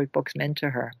these fabric books meant to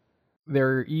her. There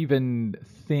are even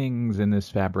things in this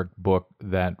fabric book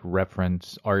that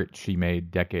reference art she made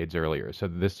decades earlier. So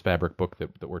this fabric book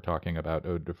that we're talking about,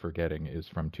 Ode to Forgetting, is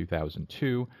from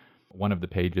 2002. One of the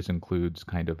pages includes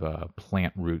kind of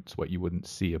plant roots, what you wouldn't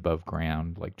see above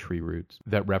ground, like tree roots,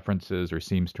 that references or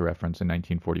seems to reference a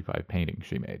 1945 painting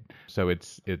she made. So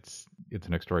it's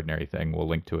an extraordinary thing. We'll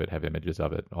link to it, have images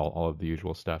of it, all of the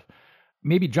usual stuff.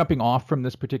 Maybe jumping off from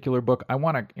this particular book, I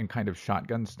want to, in kind of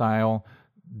shotgun style,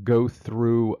 go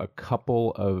through a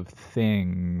couple of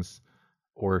things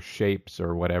or shapes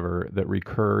or whatever that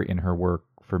recur in her work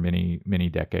for many, many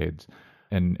decades.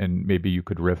 And maybe you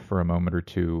could riff for a moment or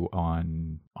two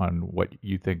on what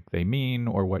you think they mean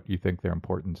or what you think their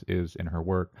importance is in her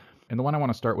work. And the one I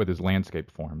want to start with is landscape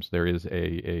forms. There is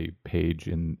a page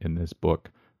in this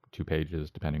book, 2 pages,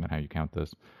 depending on how you count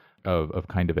this, of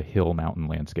kind of a hill mountain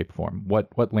landscape form.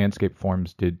 What landscape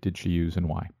forms did she use and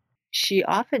why? She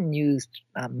often used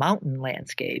mountain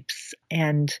landscapes,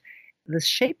 and the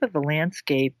shape of the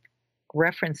landscape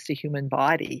reference the human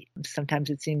body. Sometimes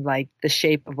it seemed like the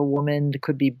shape of a woman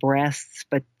could be breasts,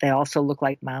 but they also look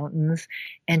like mountains.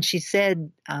 And she said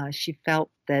she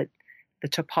felt that the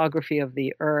topography of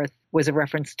the earth was a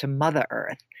reference to Mother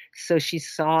Earth. So she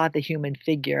saw the human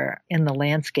figure in the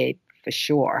landscape for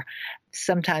sure.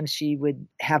 Sometimes she would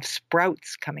have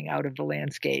sprouts coming out of the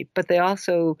landscape, but they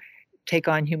also take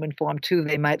on human form too.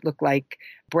 They might look like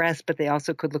breasts, but they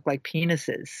also could look like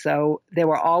penises. So there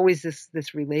were always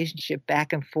this relationship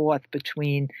back and forth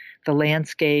between the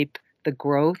landscape, the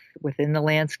growth within the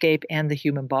landscape, and the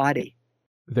human body.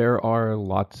 There are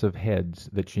lots of heads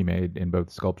that she made in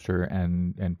both sculpture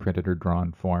and printed or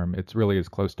drawn form. It's really as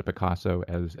close to Picasso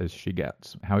as she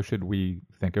gets. How should we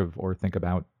think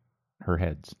about her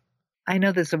heads? I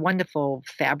know there's a wonderful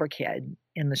fabric head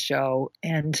in the show,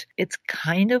 and it's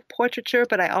kind of portraiture,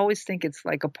 but I always think it's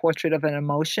like a portrait of an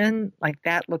emotion. Like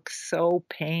that looks so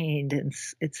pained, and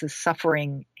it's a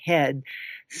suffering head.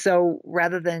 So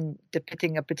rather than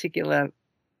depicting a particular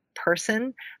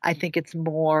person, I think it's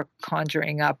more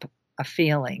conjuring up a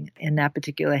feeling in that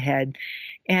particular head.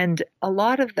 And a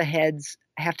lot of the heads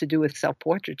have to do with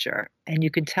self-portraiture, and you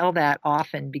can tell that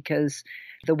often because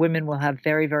the women will have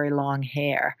very, very long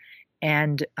hair.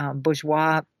 And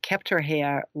Bourgeois kept her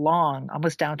hair long,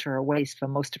 almost down to her waist for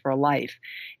most of her life.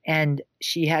 And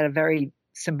she had a very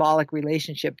symbolic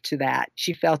relationship to that.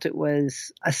 She felt it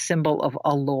was a symbol of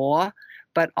allure,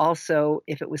 but also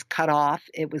if it was cut off,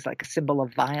 it was like a symbol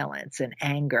of violence and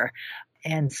anger.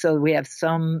 And so we have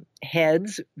some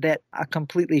heads that are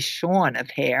completely shorn of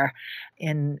hair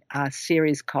in a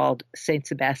series called Saint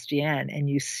Sebastian. And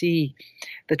you see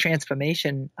the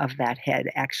transformation of that head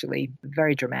actually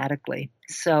very dramatically.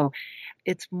 So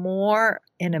it's more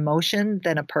an emotion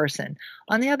than a person.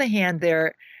 On the other hand,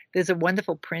 there's a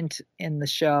wonderful print in the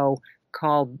show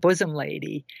called Bosom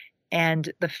Lady.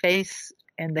 And the face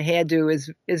and the hairdo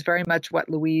is very much what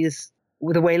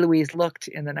the way Louise looked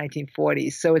in the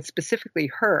 1940s. So it's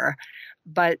specifically her,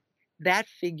 but that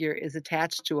figure is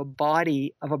attached to a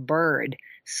body of a bird.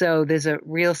 So there's a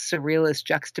real surrealist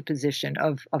juxtaposition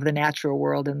of the natural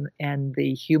world and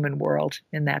the human world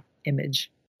in that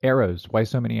image. Arrows. Why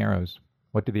so many arrows?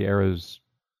 What do the arrows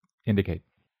indicate?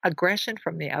 Aggression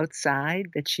from the outside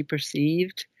that she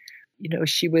perceived.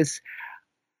 She was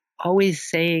always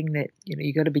saying that,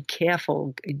 you got to be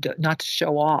careful not to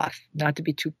show off, not to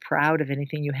be too proud of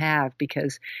anything you have,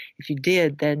 because if you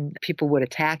did, then people would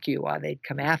attack you or they'd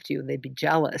come after you, they'd be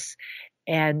jealous.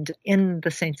 And in the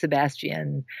Saint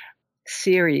Sebastian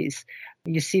series,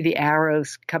 you see the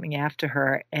arrows coming after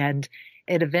her, and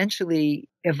it eventually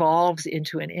evolves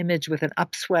into an image with an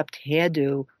upswept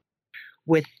hairdo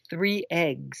with 3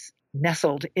 eggs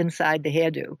nestled inside the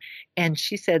hairdo. And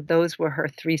she said those were her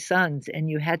 3 sons, and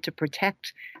you had to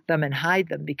protect them and hide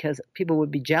them because people would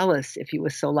be jealous if you were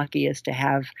so lucky as to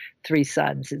have 3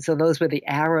 sons. And so those were the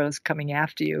arrows coming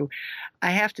after you.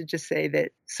 I have to just say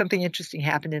that something interesting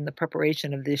happened in the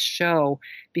preparation of this show,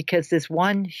 because there's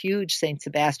one huge St.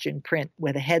 Sebastian print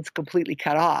where the head's completely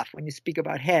cut off. When you speak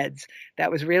about heads, that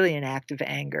was really an act of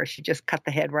anger. She just cut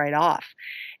the head right off.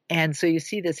 And so you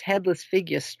see this headless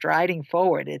figure striding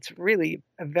forward. It's really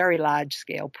a very large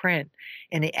scale print,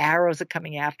 and the arrows are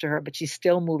coming after her, but she's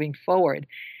still moving forward.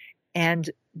 And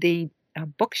the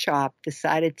bookshop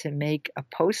decided to make a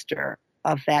poster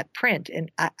of that print. And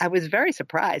I was very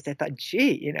surprised. I thought,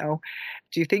 gee,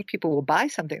 do you think people will buy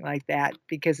something like that?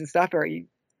 Because it's not very,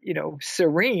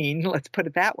 serene, let's put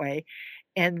it that way.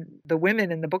 And the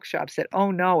women in the bookshop said,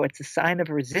 "Oh no, it's a sign of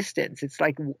resistance. It's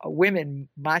like women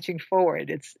marching forward.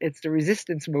 It's the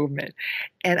resistance movement."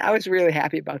 And I was really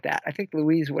happy about that. I think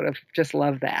Louise would have just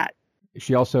loved that.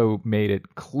 She also made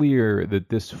it clear that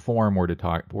this form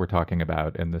we're talking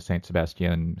about in the Saint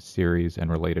Sebastian series and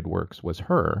related works was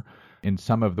her. In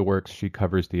some of the works, she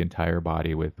covers the entire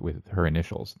body with her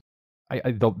initials.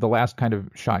 The last kind of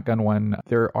shotgun one,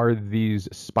 there are these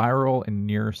spiral and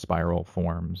near spiral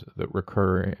forms that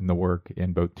recur in the work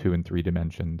in both 2 and 3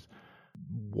 dimensions.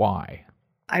 Why?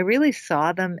 I really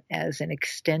saw them as an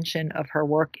extension of her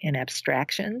work in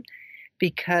abstraction,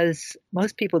 because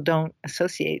most people don't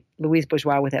associate Louise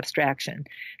Bourgeois with abstraction.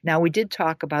 Now, we did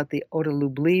talk about the Eau de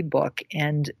l'Oubli book,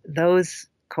 and those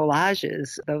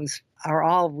collages, those are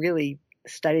all really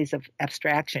studies of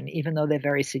abstraction, even though they're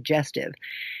very suggestive.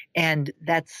 And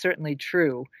that's certainly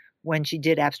true. When she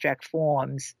did abstract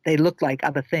forms, they looked like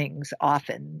other things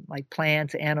often, like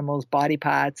plants, animals, body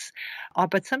parts.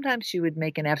 But sometimes she would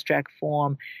make an abstract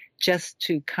form just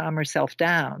to calm herself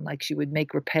down, like she would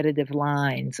make repetitive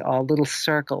lines or little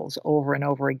circles over and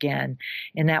over again.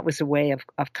 And that was a way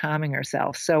of calming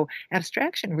herself. So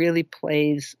abstraction really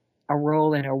plays a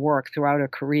role in her work throughout her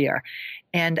career.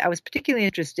 And I was particularly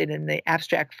interested in the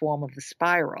abstract form of the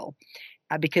spiral,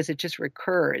 because it just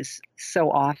recurs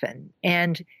so often.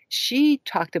 And she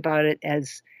talked about it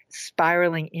as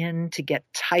spiraling in to get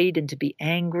tight and to be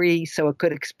angry, so it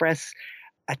could express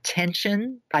a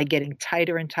tension by getting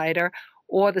tighter and tighter,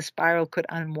 or the spiral could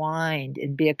unwind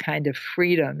and be a kind of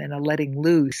freedom and a letting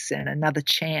loose and another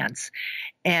chance.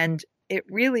 And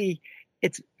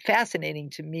it's fascinating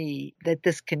to me that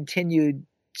this continued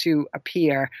to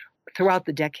appear throughout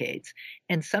the decades.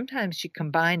 And sometimes she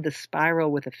combined the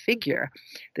spiral with a figure.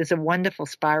 There's a wonderful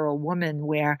spiral woman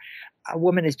where a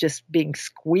woman is just being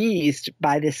squeezed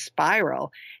by this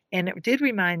spiral. And it did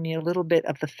remind me a little bit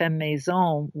of the Femme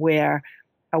Maison, where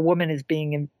a woman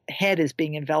head is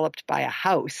being enveloped by a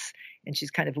house, and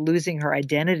she's kind of losing her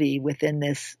identity within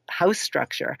this house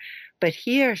structure. But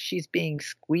here she's being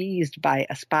squeezed by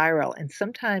a spiral, and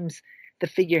sometimes the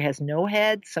figure has no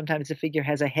head, sometimes the figure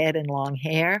has a head and long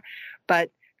hair,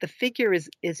 but the figure is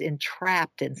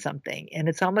entrapped in something, and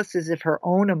it's almost as if her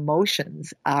own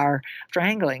emotions are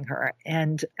strangling her.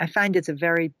 And I find it's a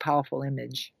very powerful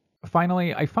image.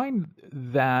 Finally, I find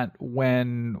that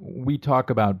when we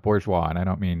talk about Bourgeois, and I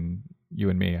don't mean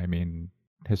you and me, I mean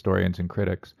historians and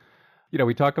critics,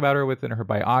 we talk about her within her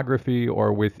biography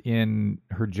or within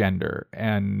her gender.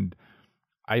 And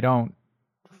I don't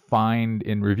find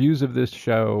in reviews of this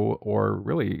show, or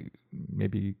really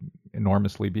maybe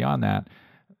enormously beyond that,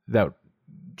 that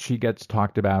she gets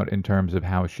talked about in terms of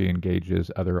how she engages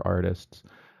other artists.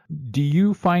 Do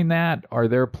you find that? Are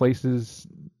there places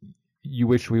you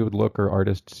wish we would look, or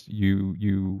artists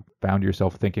you found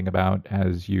yourself thinking about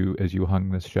as you hung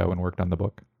this show and worked on the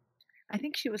book? I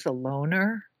think she was a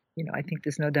loner. I think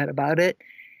there's no doubt about it.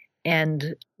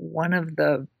 And one of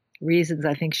the reasons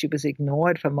I think she was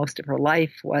ignored for most of her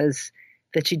life was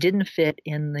that she didn't fit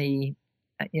in the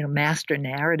master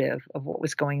narrative of what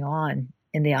was going on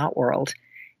in the art world.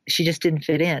 She just didn't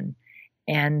fit in.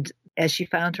 And as she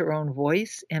found her own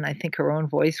voice, and I think her own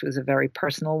voice was a very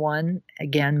personal one,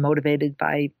 again, motivated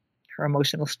by her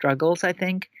emotional struggles, I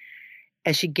think,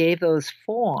 as she gave those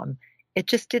form, it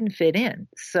just didn't fit in.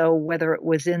 So whether it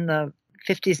was in the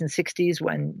 50s and 60s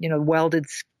when, welded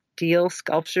steel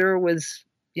sculpture was,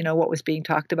 what was being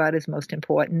talked about as most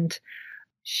important,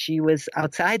 she was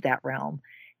outside that realm.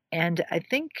 And I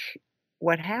think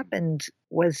what happened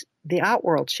was the art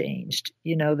world changed.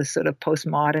 The sort of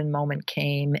postmodern moment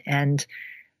came, and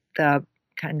the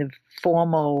kind of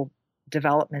formal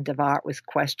development of art was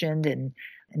questioned. And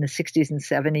in the 60s and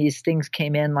 70s, things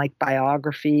came in like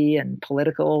biography and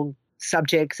political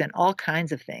subjects, and all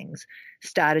kinds of things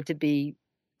started to be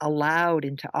allowed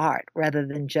into art rather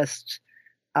than just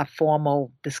a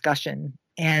formal discussion.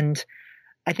 And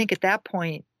I think at that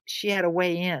point, she had a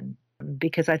way in,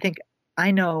 because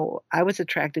I know I was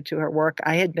attracted to her work.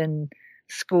 I had been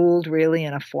schooled really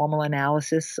in a formal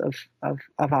analysis of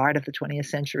art of the 20th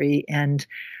century, and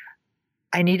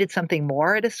I needed something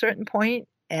more at a certain point,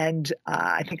 and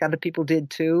I think other people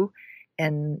did too.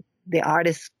 And the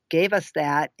artists gave us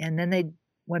that, and then they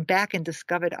went back and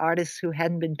discovered artists who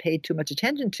hadn't been paid too much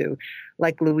attention to,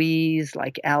 like Louise,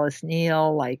 like Alice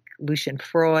Neal, like Lucian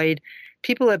Freud.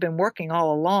 People have been working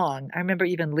all along. I remember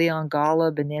even Leon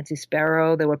Golub and Nancy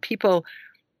Sparrow. There were people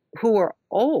who were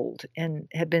old and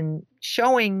had been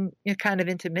showing kind of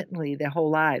intermittently their whole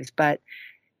lives, but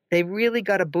they really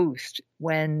got a boost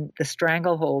when the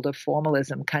stranglehold of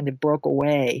formalism kind of broke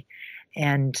away,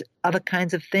 and other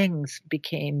kinds of things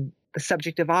became the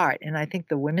subject of art. And I think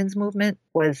the women's movement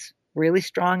was really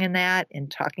strong in that, in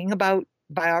talking about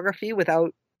biography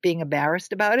without being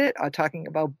embarrassed about it, or talking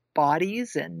about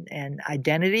bodies and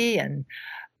identity and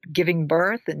giving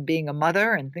birth and being a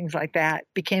mother and things like that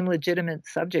became legitimate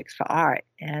subjects for art.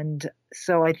 And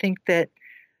so I think that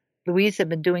Louise had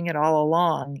been doing it all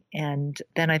along. And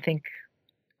then I think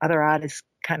other artists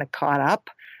kind of caught up.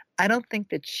 I don't think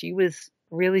that she was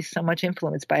really so much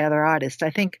influenced by other artists.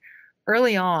 I think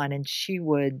early on, and she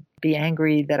would be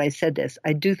angry that I said this,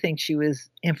 I do think she was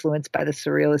influenced by the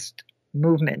Surrealist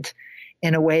movement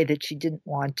in a way that she didn't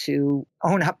want to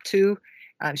own up to.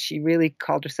 She really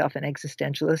called herself an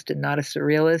existentialist and not a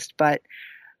surrealist. But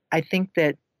I think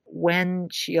that when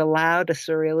she allowed a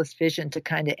surrealist vision to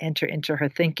kind of enter into her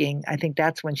thinking, I think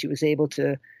that's when she was able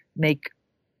to make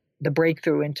the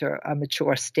breakthrough into a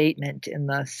mature statement in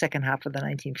the second half of the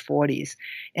 1940s.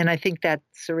 And I think that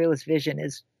surrealist vision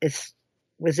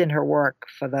was in her work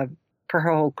for her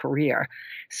whole career.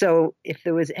 So if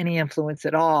there was any influence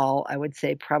at all, I would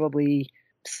say probably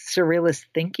surrealist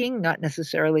thinking, not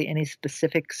necessarily any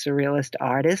specific surrealist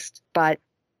artist. But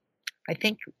I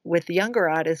think with younger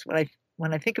artists,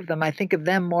 when I think of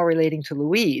them more relating to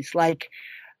Louise. Like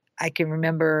I can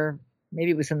remember,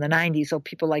 maybe it was in the 90s, or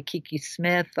people like Kiki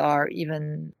Smith or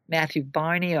even Matthew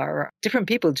Barney or different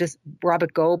people, just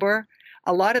Robert Gober.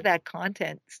 A lot of that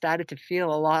content started to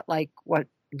feel a lot like what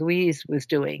Louise was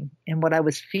doing and what I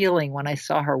was feeling when I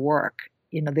saw her work.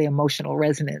 The emotional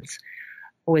resonance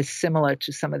was similar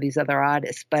to some of these other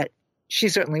artists, but she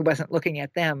certainly wasn't looking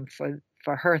at them for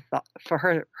her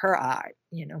art.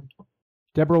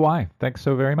 Deborah Y., thanks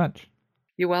so very much.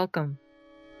 You're welcome.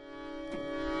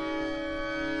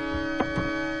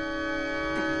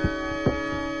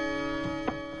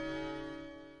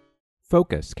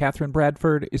 Focus, Catherine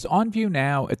Bradford, is on view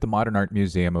now at the Modern Art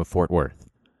Museum of Fort Worth.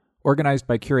 Organized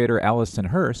by curator Allison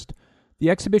Hurst, the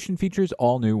exhibition features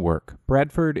all new work.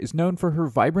 Bradford is known for her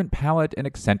vibrant palette and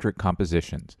eccentric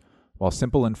compositions. While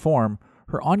simple in form,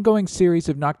 her ongoing series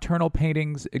of nocturnal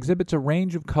paintings exhibits a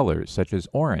range of colors such as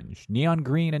orange, neon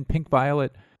green, and pink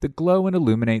violet that glow and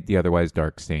illuminate the otherwise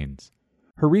dark scenes.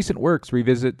 Her recent works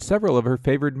revisit several of her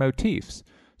favored motifs,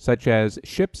 such as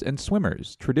ships and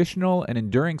swimmers, traditional and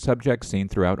enduring subjects seen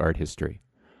throughout art history.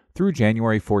 Through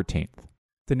January 14th.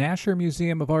 The Nasher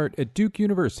Museum of Art at Duke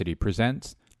University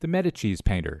presents The Medici's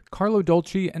Painter, Carlo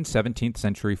Dolci and 17th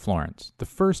Century Florence, the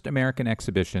first American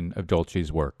exhibition of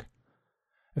Dolci's work.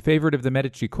 A favorite of the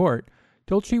Medici court,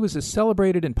 Dolci was a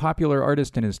celebrated and popular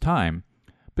artist in his time,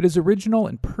 but his original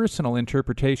and personal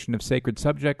interpretation of sacred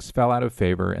subjects fell out of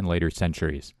favor in later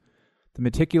centuries. The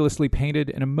meticulously painted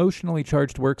and emotionally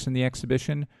charged works in the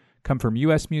exhibition come from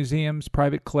U.S. museums,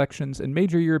 private collections, and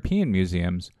major European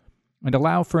museums, and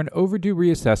allow for an overdue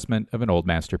reassessment of an old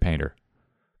master painter.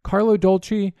 Carlo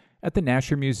Dolci at the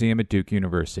Nasher Museum at Duke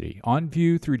University, on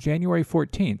view through January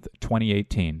 14th,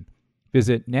 2018.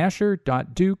 Visit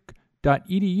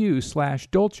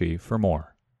nasher.duke.edu/Dolci for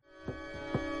more.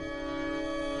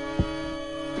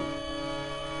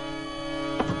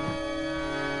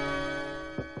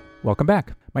 Welcome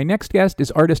back. My next guest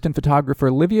is artist and photographer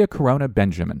Livia Corona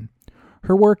Benjamin.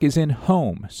 Her work is in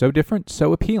Home, So Different,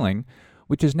 So Appealing,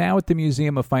 which is now at the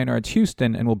Museum of Fine Arts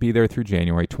Houston and will be there through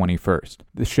January 21st.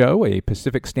 The show, a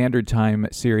Pacific Standard Time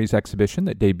series exhibition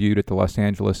that debuted at the Los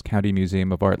Angeles County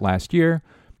Museum of Art last year,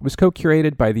 was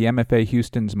co-curated by the MFA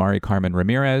Houston's Mari Carmen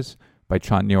Ramirez, by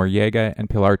Chan Noriega, and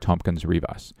Pilar Tompkins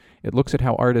Rivas. It looks at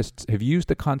how artists have used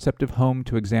the concept of home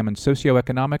to examine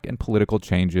socioeconomic and political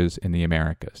changes in the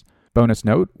Americas. Bonus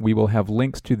note, we will have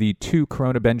links to the 2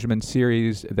 Corona Benjamin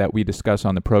series that we discuss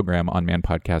on the program on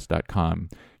manpodcast.com.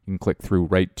 You can click through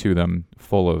right to them,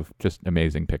 full of just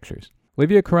amazing pictures.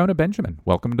 Livia Corona Benjamin,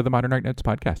 welcome to the Modern Art Notes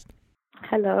podcast.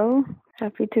 Hello,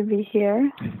 happy to be here.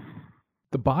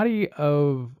 The body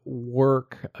of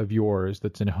work of yours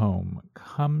that's in Home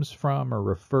comes from or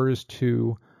refers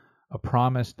to a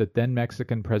promise that then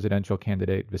Mexican presidential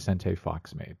candidate Vicente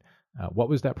Fox made. What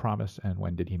was that promise and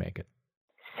when did he make it?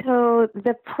 So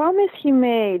the promise he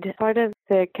made, part of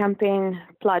the campaign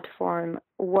platform,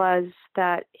 was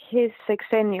that his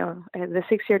sexenio, the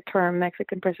 6-year term,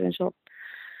 Mexican presidential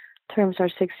terms are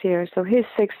 6 years, so his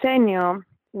sexenio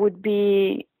would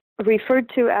be referred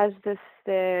to as the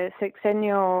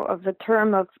sexenio of the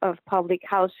term of public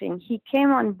housing. He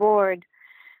came on board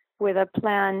with a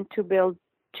plan to build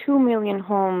 2 million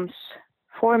homes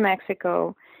for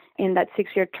Mexico in that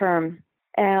 6-year term.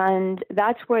 And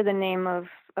that's where the name of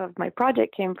my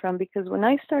project came from, because when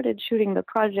I started shooting the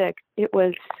project, it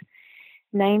was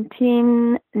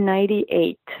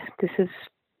 1998. This is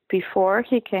before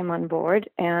he came on board,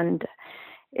 and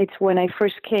It's when I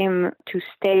first came to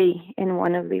stay in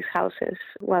one of these houses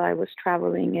while I was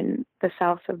traveling in the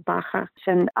south of Baja.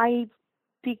 And I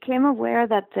became aware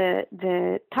that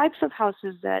the types of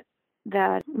houses that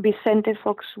Vicente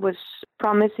Fox was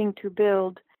promising to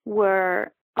build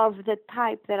were of the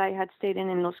type that I had stayed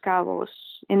in Los Cabos.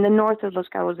 In the north of Los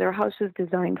Cabos, there are houses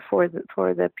designed for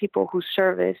the people who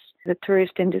service the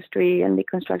tourist industry and the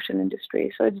construction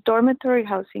industry. So it's dormitory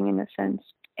housing in a sense.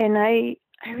 And I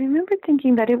remember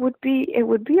thinking that it would be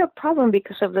a problem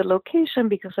because of the location,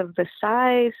 because of the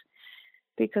size,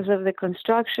 because of the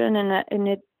construction, and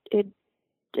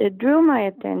it drew my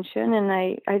attention, and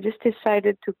I just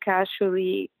decided to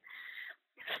casually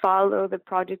follow the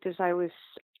project, as I was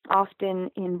often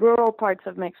in rural parts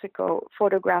of Mexico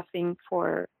photographing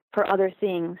for other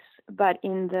things. But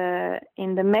in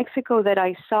the Mexico that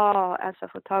I saw as a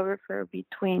photographer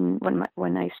between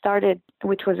when I started,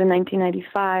 which was in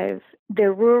 1995,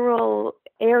 the rural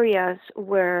areas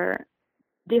were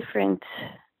different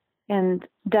and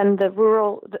then the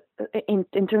rural in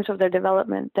terms of their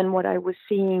development than what I was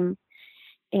seeing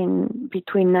in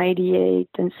between 98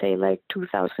 and say like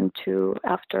 2002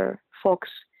 after Fox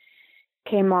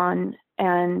came on.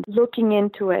 And looking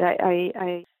into it,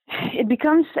 it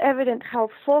becomes evident how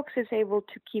Fox is able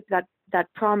to keep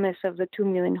that promise of the 2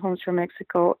 million homes for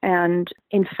Mexico, and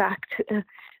in fact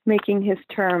making his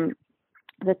term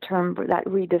the term that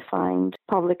redefined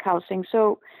public housing.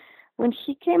 So when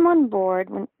he came on board,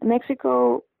 when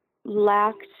Mexico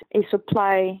lacked a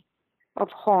supply of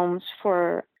homes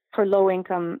for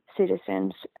low-income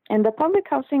citizens, and the Public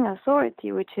Housing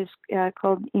Authority, which is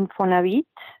called Infonavit,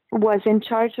 was in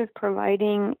charge of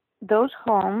providing those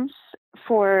homes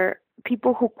for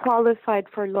people who qualified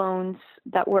for loans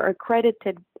that were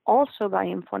accredited also by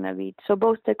Infonavit. So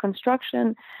both the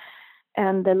construction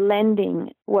and the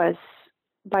lending was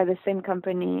by the same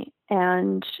company,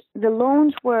 and the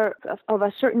loans were of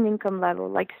a certain income level,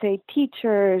 like say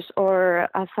teachers or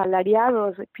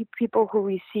asalariados, like people who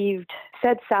received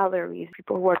set salaries,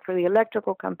 people who worked for the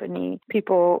electrical company,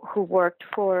 people who worked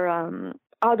for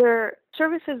other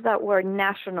services that were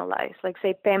nationalized, like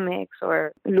say Pemex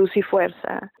or Luz y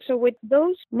Fuerza. So with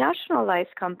those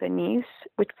nationalized companies,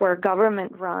 which were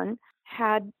government run,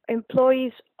 had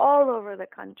employees all over the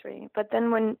country. But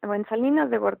then when Salinas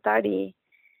de Gortari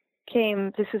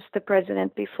came, this is the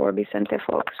president before Vicente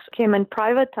Fox, came and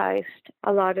privatized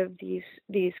a lot of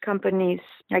these companies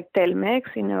like Telmex,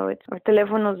 it's or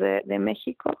Teléfonos de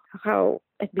México, how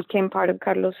it became part of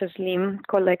Carlos Slim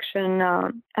collection.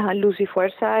 Luz y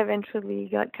Fuerza eventually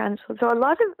got canceled. So a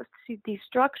lot of these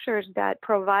structures that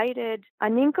provided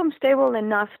an income stable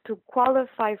enough to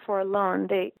qualify for a loan,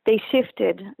 they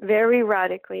shifted very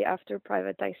radically after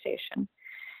privatization.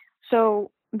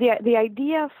 So the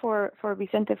idea for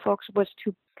Vicente Fox was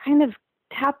to kind of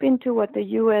tap into what the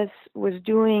U.S. was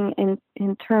doing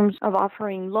in terms of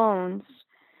offering loans,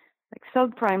 like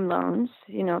subprime loans,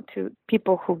 to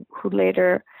people who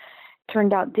later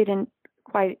turned out didn't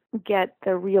quite get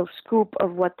the real scoop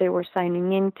of what they were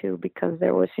signing into because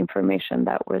there was information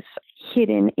that was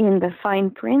hidden in the fine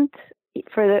print.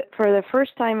 For the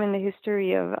first time in the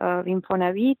history of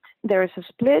Infonavit, there is a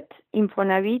split.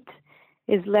 Infonavit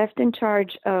is left in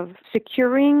charge of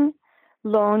securing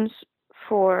loans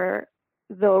for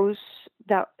those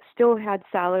that still had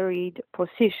salaried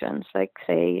positions, like,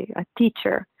 say, a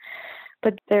teacher.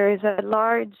 But there is a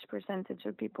large percentage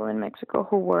of people in Mexico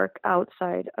who work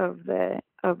outside of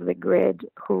the grid,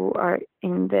 who are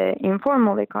in the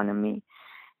informal economy.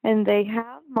 And they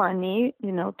have money,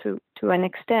 to an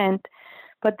extent,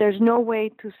 but there's no way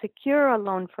to secure a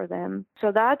loan for them.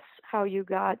 So that's how you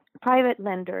got private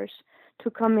lenders to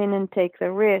come in and take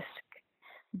the risk,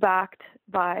 backed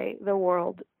by the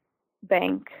World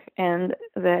Bank and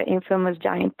the infamous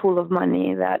giant pool of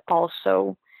money that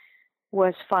also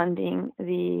was funding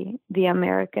the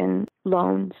American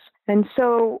loans. And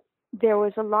so there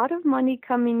was a lot of money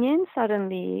coming in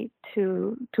suddenly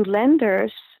to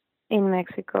lenders in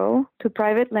Mexico, to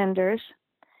private lenders.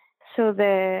 So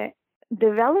the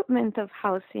development of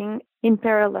housing in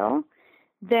parallel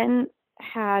then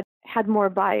had more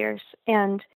buyers,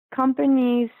 and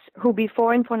companies who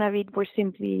before Infonavit were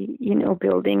simply,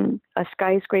 building a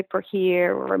skyscraper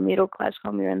here or a middle-class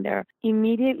home here and there,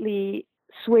 immediately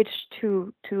switched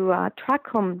to tract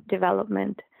home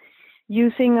development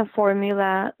using a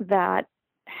formula that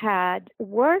had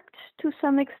worked to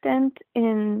some extent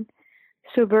in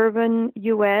suburban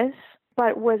U.S.,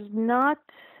 but was not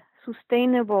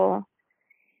sustainable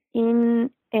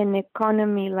in an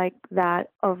economy like that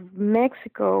of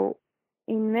Mexico.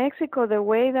 In Mexico, the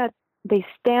way that they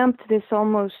stamped this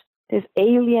almost this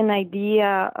alien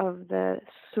idea of the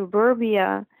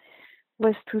suburbia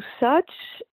was to such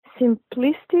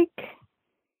simplistic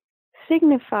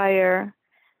signifier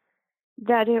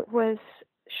that it was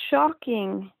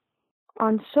shocking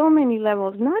on so many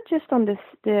levels, not just on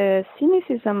the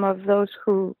cynicism of those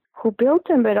who built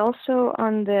them, but also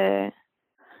on the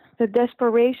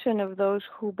desperation of those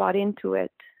who bought into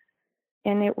it.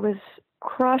 And it was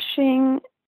crushing,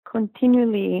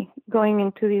 continually going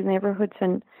into these neighborhoods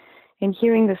and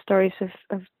hearing the stories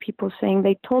of people saying,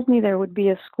 they told me there would be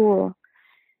a school.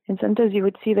 And sometimes you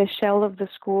would see the shell of the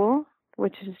school,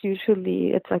 which is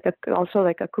usually, it's like also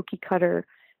like a cookie cutter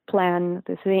plan,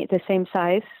 the same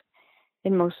size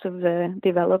in most of the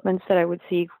developments that I would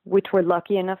see, which were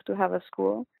lucky enough to have a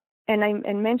school. And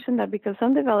I mentioned that because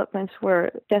some developments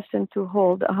were destined to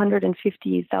hold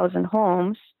 150,000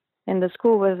 homes, and the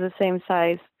school was the same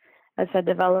size as a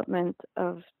development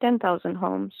of 10,000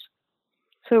 homes.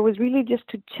 So it was really just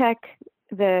to check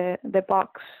the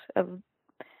box of,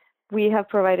 we have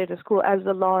provided a school, as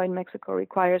the law in Mexico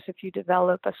requires. If you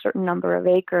develop a certain number of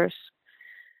acres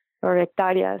or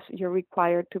hectareas, you're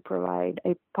required to provide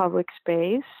a public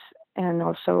space and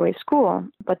also a school.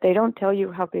 But they don't tell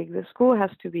you how big the school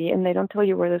has to be, and they don't tell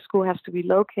you where the school has to be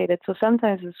located. So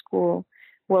sometimes the school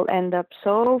will end up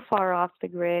so far off the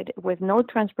grid with no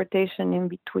transportation in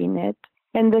between it.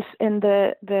 And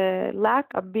the lack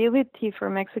of ability for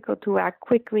Mexico to act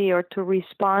quickly or to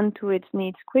respond to its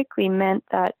needs quickly meant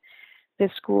that the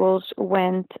schools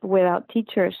went without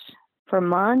teachers for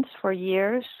months, for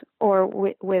years, or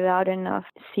without enough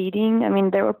seating. I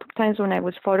mean, there were times when I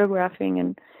was photographing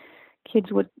and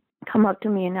kids would come up to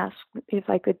me and ask if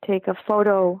I could take an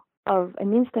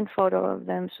instant photo of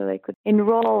them so they could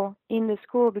enroll in the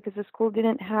school, because the school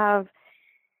didn't have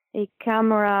a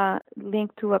camera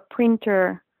linked to a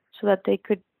printer so that they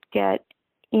could get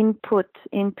input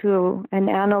into an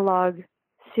analog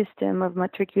system of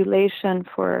matriculation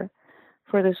for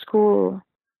the school.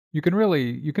 You can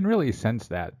really sense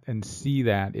that and see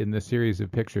that in the series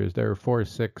of pictures. There are 4 or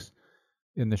 6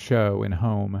 in the show in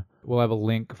Home. We'll have a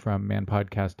link from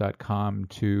manpodcast.com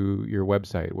to your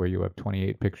website where you have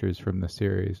 28 pictures from the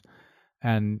series.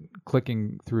 And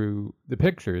clicking through the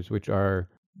pictures, which are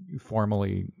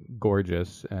formally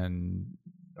gorgeous and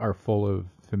are full of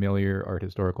familiar art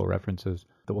historical references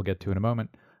that we'll get to in a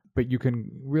moment, but you can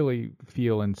really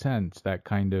feel and sense that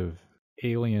kind of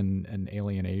alien and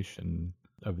alienation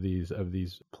of these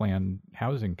planned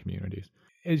housing communities.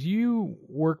 As you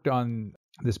worked on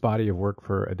this body of work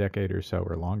for a decade or so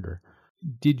or longer,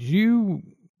 did you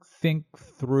think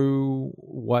through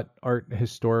what art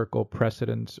historical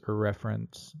precedents or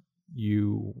reference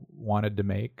you wanted to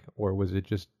make, or was it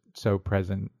just so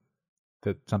present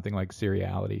that something like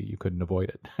seriality, you couldn't avoid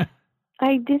it?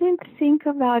 I didn't think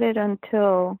about it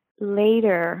until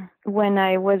later when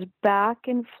I was back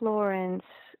in Florence.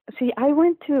 See,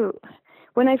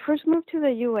 when I first moved to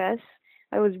the U.S.,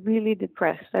 I was really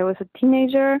depressed. I was a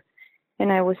teenager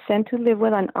and I was sent to live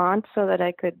with an aunt so that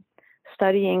I could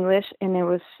study English, and it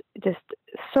was just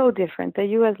so different. The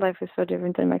U.S. life is so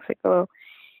different than Mexico.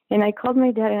 And I called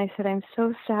my dad and I said, I'm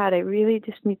so sad. I really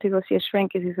just need to go see a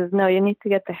shrink. And he says, no, you need to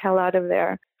get the hell out of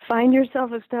there. Find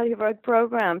yourself a study abroad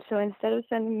program. So instead of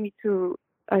sending me to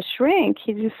a shrink,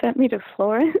 he just sent me to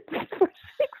Florence for 6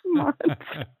 months,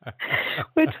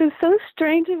 which was so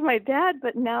strange of my dad.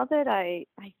 But now that I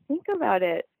think about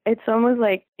it, it's almost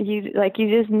like you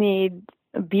just need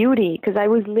beauty, because I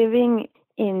was living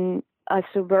in a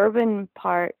suburban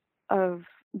part of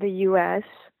the U.S.,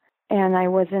 and I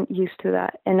wasn't used to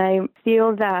that. And I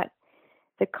feel that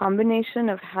the combination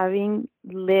of having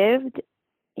lived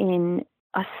in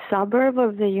a suburb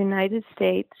of the United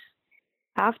States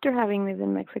after having lived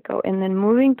in Mexico and then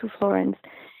moving to Florence,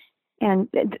 and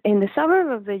in the suburb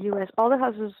of the U.S., all the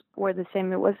houses were the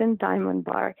same. It was in Diamond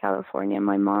Bar, California.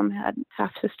 My mom had a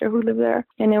half-sister who lived there.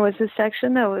 And it was a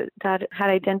section that had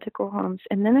identical homes.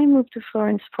 And then I moved to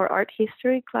Florence for art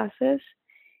history classes.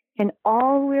 And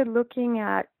all we're looking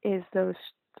at is those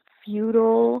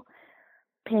feudal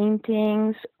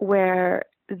paintings where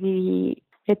the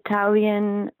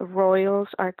Italian royals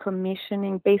are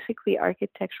commissioning basically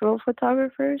architectural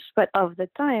photographers. But of the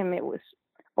time, it was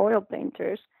oil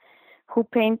painters who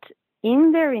paint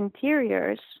in their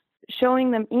interiors,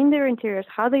 showing them in their interiors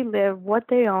how they live, what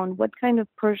they own, what kind of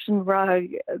Persian rug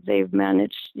they've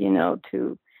managed,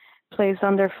 to place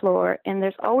on their floor. And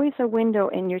there's always a window,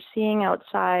 and you're seeing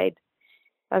outside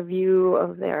a view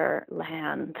of their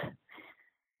land.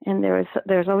 And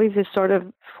there's always this sort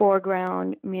of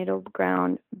foreground, middle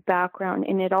ground, background,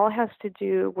 and it all has to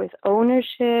do with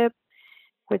ownership,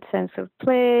 with sense of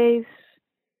place,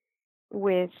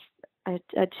 with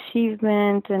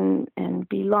achievement and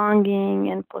belonging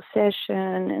and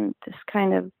possession and this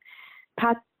kind of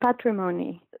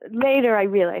patrimony. Later, I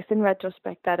realized in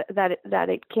retrospect that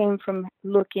it came from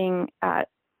looking at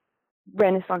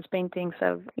Renaissance paintings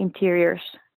of interiors.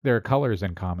 There are colors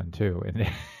in common too in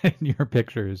your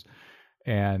pictures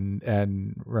and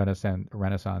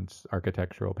Renaissance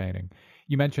architectural painting.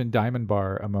 You mentioned Diamond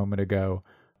Bar a moment ago.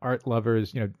 Art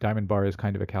lovers, Diamond Bar is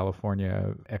kind of a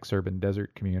California ex-urban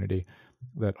desert community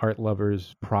that art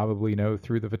lovers probably know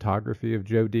through the photography of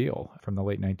Joe Deal from the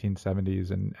late 1970s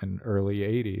and early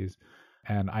 80s.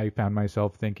 And I found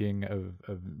myself thinking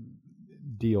of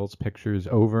Deal's pictures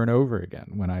over and over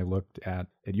again when I looked at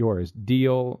yours.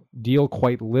 Deal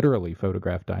quite literally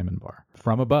photographed Diamond Bar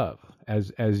from above,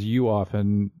 as you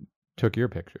often took your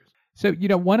pictures. So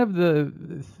one of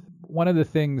the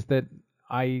things that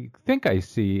I think I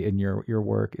see in your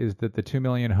work is that the 2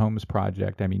 Million Homes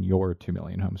Project, your 2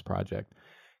 Million Homes Project,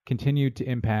 continued to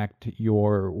impact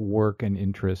your work and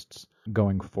interests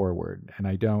going forward. And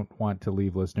I don't want to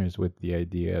leave listeners with the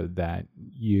idea that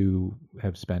you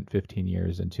have spent 15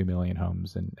 years in 2 million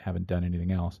homes and haven't done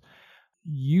anything else.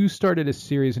 You started a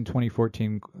series in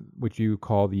 2014, which you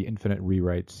call the Infinite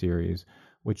Rewrite series,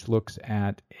 which looks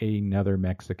at another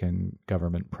Mexican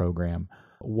government program.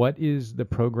 What is the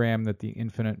program that the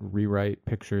Infinite Rewrite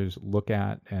pictures look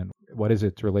at, and what is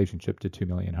its relationship to 2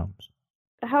 million homes?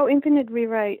 How Infinite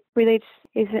Rewrite relates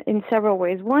is in several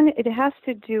ways. One, it has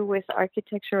to do with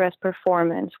architecture as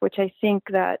performance, which I think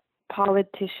that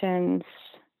politicians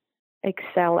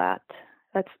excel at.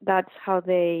 That's how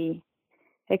they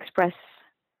express,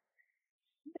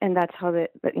 and that's how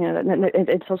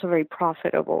it's also very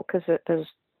profitable because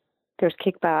there's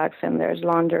kickbacks and there's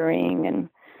laundering, and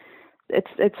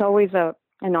it's always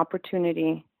an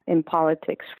opportunity in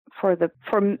politics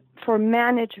for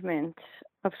management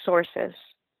of sources.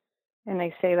 And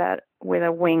I say that with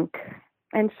a wink.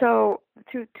 And so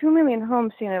to 2 million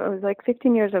homes, it was like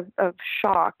 15 years of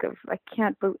shock of I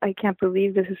can't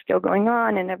believe this is still going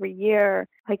on. And every year,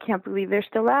 I can't believe they're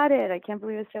still at it. I can't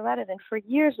believe they're still at it. And for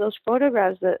years, those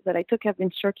photographs that I took have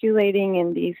been circulating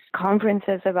in these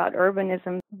conferences about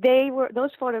urbanism.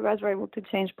 Those photographs were able to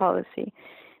change policy.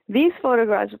 These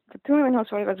photographs, the 2 million homes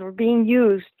photographs, were being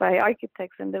used by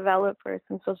architects and developers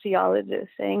and sociologists,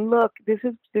 saying, "Look, this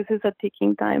is a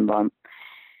ticking time bomb."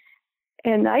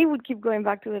 And I would keep going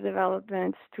back to the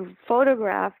developments to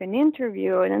photograph and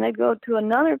interview, and then I'd go to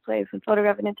another place and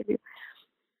photograph and interview,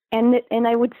 and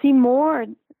I would see more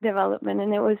development,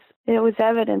 and it was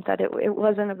evident that it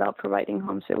wasn't about providing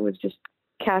homes; it was just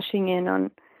cashing in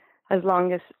on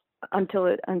until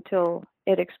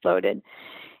it exploded.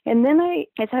 And then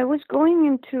as I was going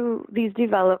into these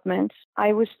developments,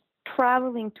 I was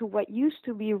traveling to what used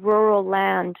to be rural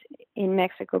land in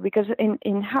Mexico, because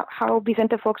in how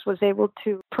Vicente Fox was able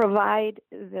to provide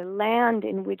the land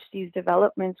in which these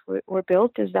developments were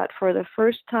built is that for the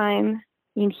first time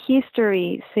in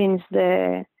history since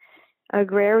the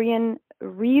agrarian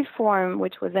reform,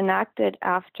 which was enacted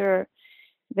after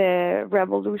the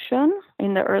revolution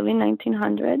in the early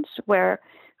 1900s, where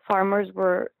farmers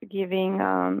were giving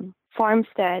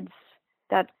farmsteads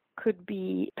that could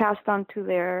be passed on to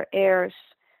their heirs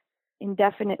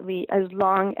indefinitely as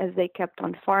long as they kept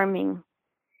on farming.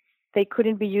 They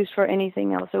couldn't be used for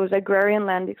anything else. It was agrarian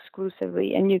land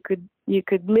exclusively, and you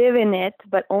could live in it,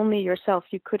 but only yourself.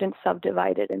 You couldn't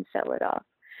subdivide it and sell it off.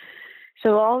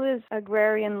 So all this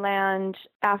agrarian land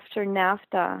after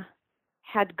NAFTA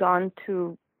had gone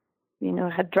to,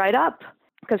 had dried up,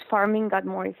 because farming got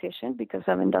more efficient because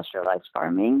of industrialized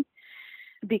farming,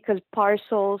 because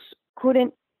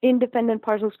independent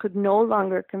parcels could no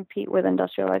longer compete with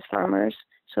industrialized farmers.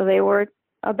 So they were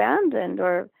abandoned,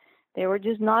 or they were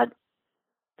just not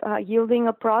yielding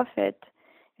a profit,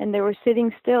 and they were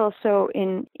sitting still. So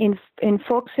in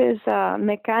Fox's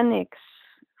mechanics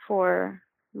for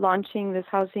launching this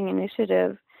housing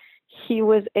initiative, he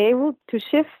was able to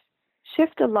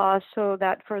shift the law so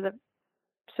that for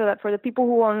the people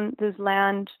who own this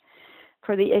land,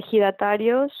 for the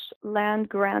ejidatarios, land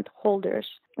grant holders,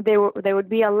 they would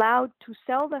be allowed to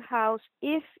sell the house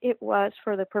if it was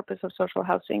for the purpose of social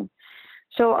housing.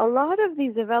 So a lot of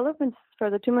these developments for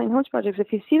the 2 million homes projects,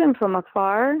 if you see them from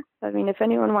afar, if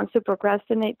anyone wants to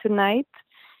procrastinate tonight,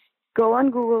 go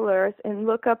on Google Earth and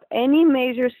look up any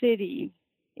major city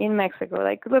in Mexico,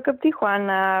 like look up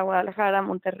Tijuana, Guadalajara,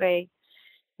 Monterrey,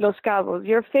 Los Cabos,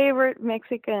 your favorite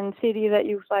Mexican city that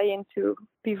you fly into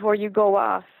before you go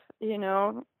off.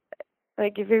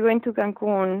 Like if you're going to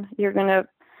Cancun, you're going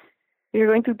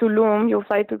to Tulum, you'll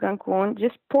fly to Cancun.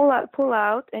 Just pull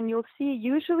out, and you'll see,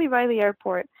 usually by the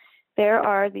airport, there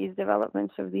are these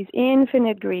developments of these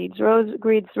infinite grids, rows and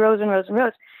rows and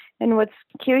rows. And what's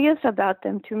curious about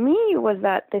them to me was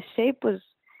that the shape was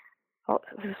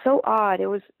so odd. It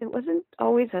wasn't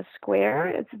always a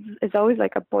square. It's always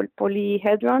like a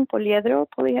polyhedron.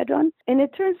 And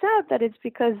it turns out that it's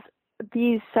because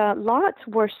these lots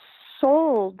were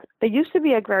sold. They used to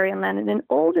be agrarian land, and in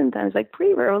olden times, like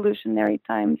pre-revolutionary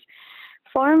times,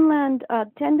 farmland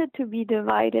tended to be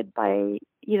divided by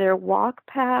either walk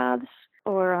paths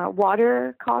or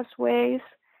water causeways.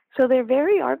 So they're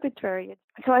very arbitrary.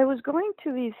 So I was going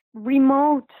to these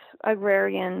remote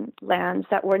agrarian lands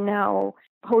that were now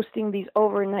hosting these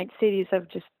overnight cities of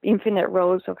just infinite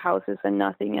rows of houses and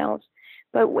nothing else.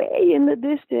 But way in the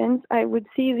distance, I would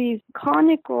see these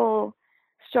conical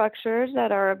structures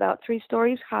that are about 3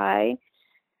 stories high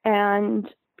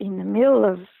and in the middle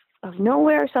of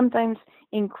nowhere, sometimes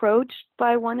encroached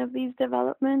by one of these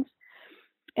developments.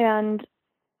 And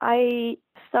I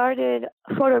started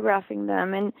photographing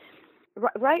them, and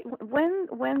right when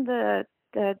the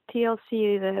TLC,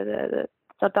 the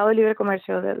Tratado de Libre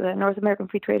Comercio, the North American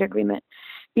Free Trade Agreement,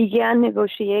 began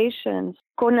negotiations,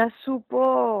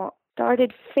 CONASUPO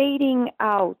started fading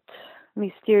out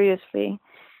mysteriously.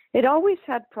 It always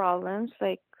had problems,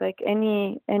 like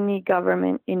any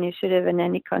government initiative in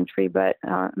any country, but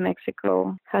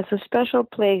Mexico has a special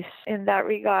place in that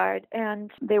regard.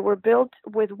 And they were built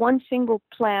with one single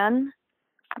plan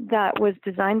that was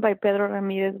designed by Pedro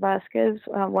Ramirez Vázquez,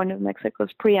 one of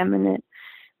Mexico's preeminent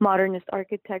modernist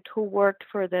architect who worked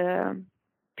for the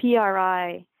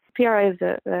PRI. PRI is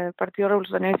the Partido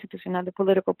Revolucionario Institucional, the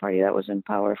political party that was in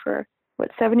power for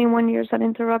 71 years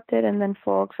uninterrupted, and then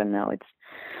Fox, and now it's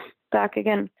back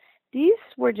again. These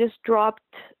were just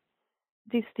dropped.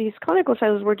 These conical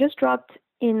sizes were just dropped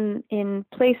in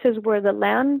places where the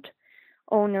land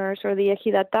owners or the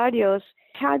ejidatarios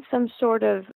had some sort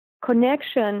of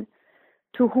connection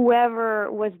to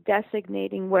whoever was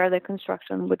designating where the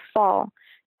construction would fall.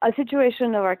 A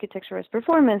situation of architecture as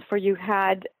performance, where you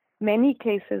had many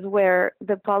cases where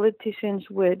the politicians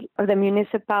would, or the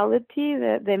municipality,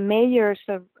 the mayors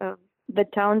of the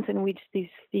towns in which these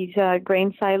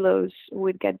grain silos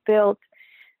would get built,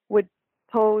 would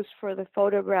pose for the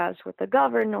photographs with the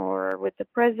governor or with the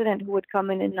president who would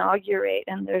come and inaugurate.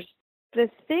 And there's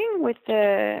this thing with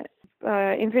the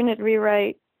Infinite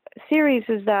Rewrite series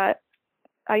is that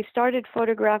I started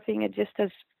photographing it just as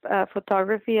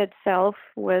photography itself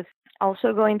was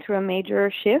also going through a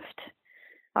major shift.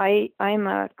 I'm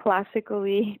a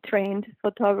classically trained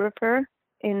photographer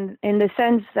in the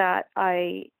sense that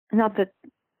I don't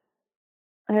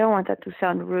want that to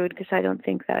sound rude, because I don't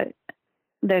think that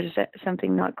there's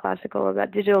something not classical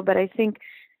about digital, but I think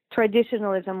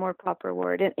traditional is a more proper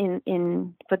word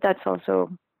but that's also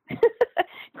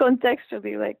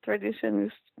contextually, like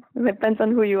tradition depends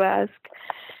on who you ask.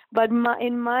 But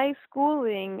in my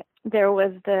schooling, there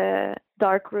was the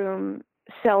darkroom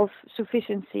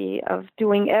self-sufficiency of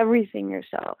doing everything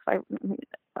yourself,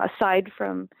 aside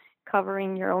from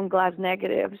covering your own glass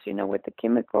negatives, with the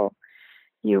chemical.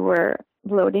 You were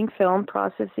loading film,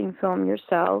 processing film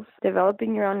yourself,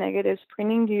 developing your own negatives,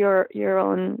 printing your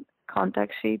own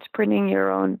contact sheets, printing your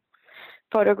own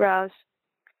photographs.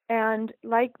 And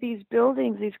like these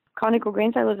buildings, these conical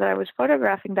grain silos that I was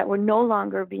photographing that were no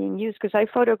longer being used, because I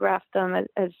photographed them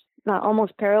as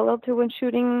almost parallel to when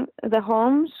shooting the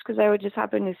homes, because I would just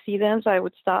happen to see them. So I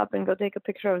would stop and go take a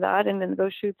picture of that and then go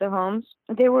shoot the homes.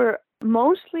 They were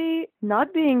mostly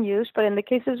not being used, but in the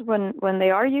cases when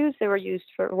they are used, they were used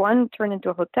for one, turned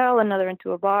into a hotel, another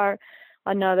into a bar,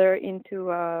 another into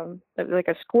like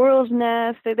a squirrel's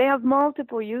nest. They have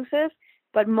multiple uses,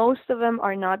 but most of them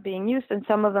are not being used, and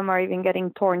some of them are even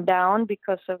getting torn down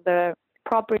because of the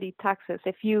property taxes.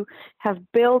 If you have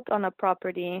built on a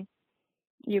property,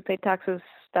 you pay taxes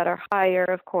that are higher,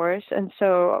 of course. And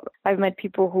so I've met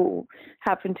people who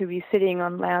happen to be sitting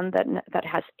on land that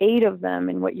has 8 of them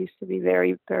in what used to be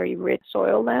very, very rich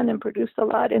soil land and produced a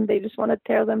lot, and they just want to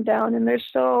tear them down, and they're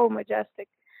so majestic.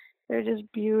 They're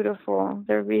just beautiful.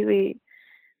 They're really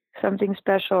something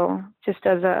special, just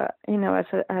as an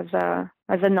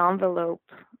envelope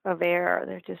of air.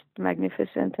 They're just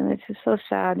magnificent, and it's just so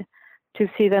sad to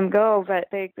see them go. But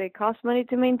they cost money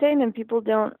to maintain, and people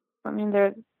don't. I mean,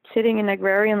 they're sitting in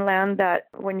agrarian land that,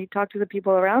 when you talk to the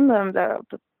people around them,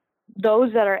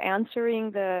 those that are answering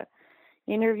the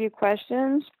interview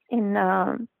questions,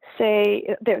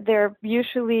 say they're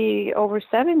usually over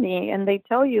 70, and they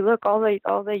tell you, look, all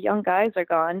the young guys are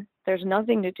gone. There's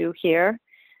nothing to do here.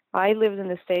 I lived in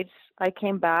the States. I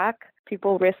came back.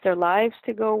 People risk their lives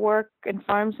to go work in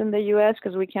farms in the U.S.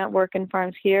 because we can't work in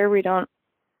farms here. We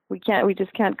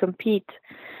just can't compete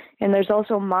And there's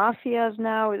also mafias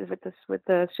now with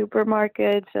the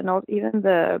supermarkets and even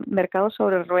the mercado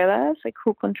sobre ruedas, like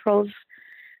who controls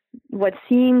what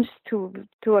seems to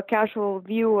a casual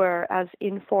viewer as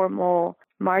informal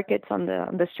markets on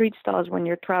the street stalls when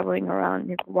you're traveling around,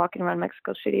 you're walking around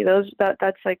Mexico City.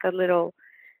 That's like a little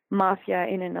mafia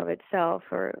in and of itself,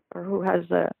 or who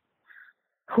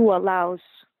allows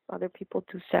other people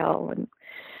to sell, and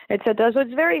etc. So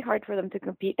it's very hard for them to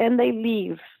compete, and they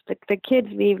leave. The kids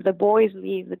leave, the boys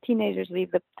leave, the teenagers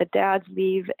leave, the dads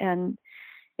leave, and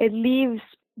it leaves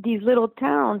these little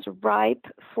towns ripe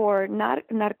for drug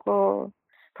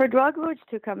lords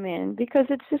to come in, because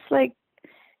it's just like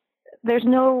there's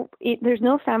no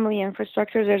family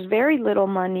infrastructure. There's very little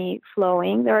money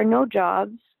flowing. There are no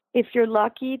jobs. If you're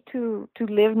lucky to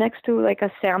live next to like a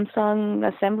Samsung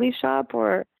assembly shop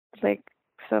or like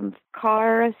some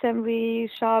car assembly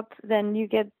shop, then you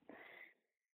get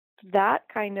that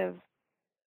kind of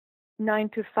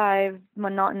 9-to-5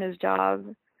 monotonous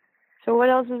job. So what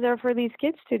else is there for these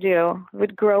kids to do?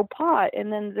 Would grow pot,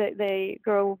 and then they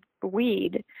grow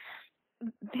weed.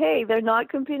 Hey, they're not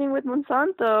competing with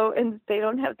Monsanto, and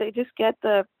they just get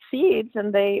the seeds,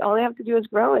 and all they have to do is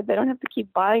grow it. They don't have to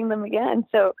keep buying them again.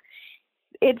 So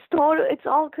it's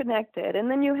all connected.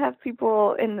 And then you have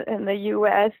people in the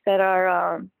U.S. that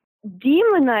are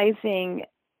demonizing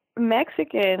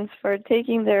Mexicans for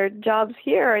taking their jobs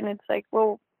here, and it's like,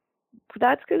 well,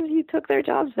 that's because you took their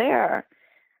jobs there.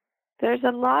 There's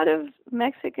a lot of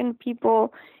Mexican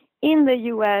people in the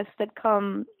U.S. that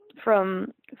come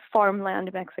from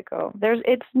farmland Mexico.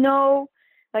 It's no,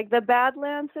 like the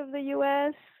Badlands of the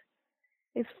U.S.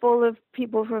 is full of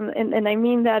people from, and I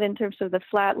mean that in terms of the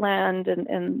flatland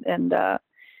and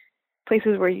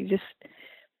places where you just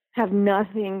have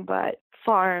nothing but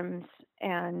farms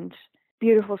and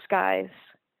beautiful skies.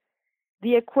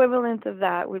 The equivalent of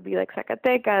that would be like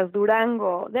Zacatecas,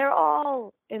 Durango. They're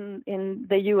all in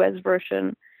the U.S.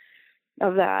 version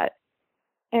of that,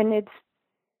 and it's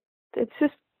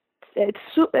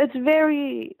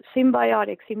very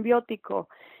symbiotico,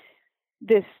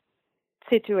 this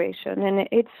situation, and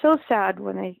it's so sad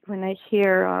when I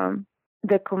hear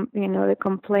the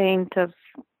complaint of,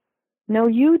 no,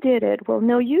 you did it. Well,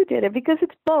 no, you did it, because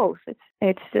it's both.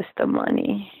 It's just the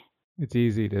money. It's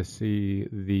easy to see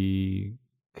the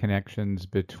connections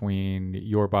between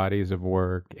your bodies of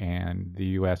work and the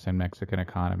U.S. and Mexican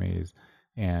economies,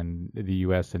 and the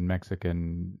U.S. and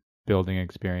Mexican building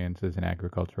experiences and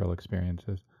agricultural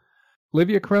experiences.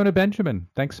 Livia Corona Benjamin,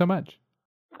 thanks so much.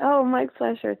 Oh, my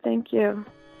pleasure. Thank you.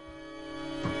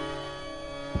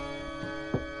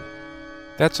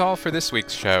 That's all for this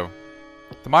week's show.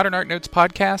 The Modern Art Notes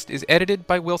podcast is edited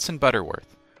by Wilson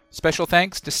Butterworth. Special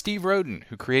thanks to Steve Roden,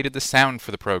 who created the sound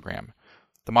for the program.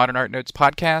 The Modern Art Notes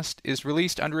podcast is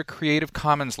released under a Creative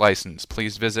Commons license.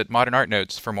 Please visit Modern Art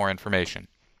Notes for more information.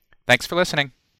 Thanks for listening.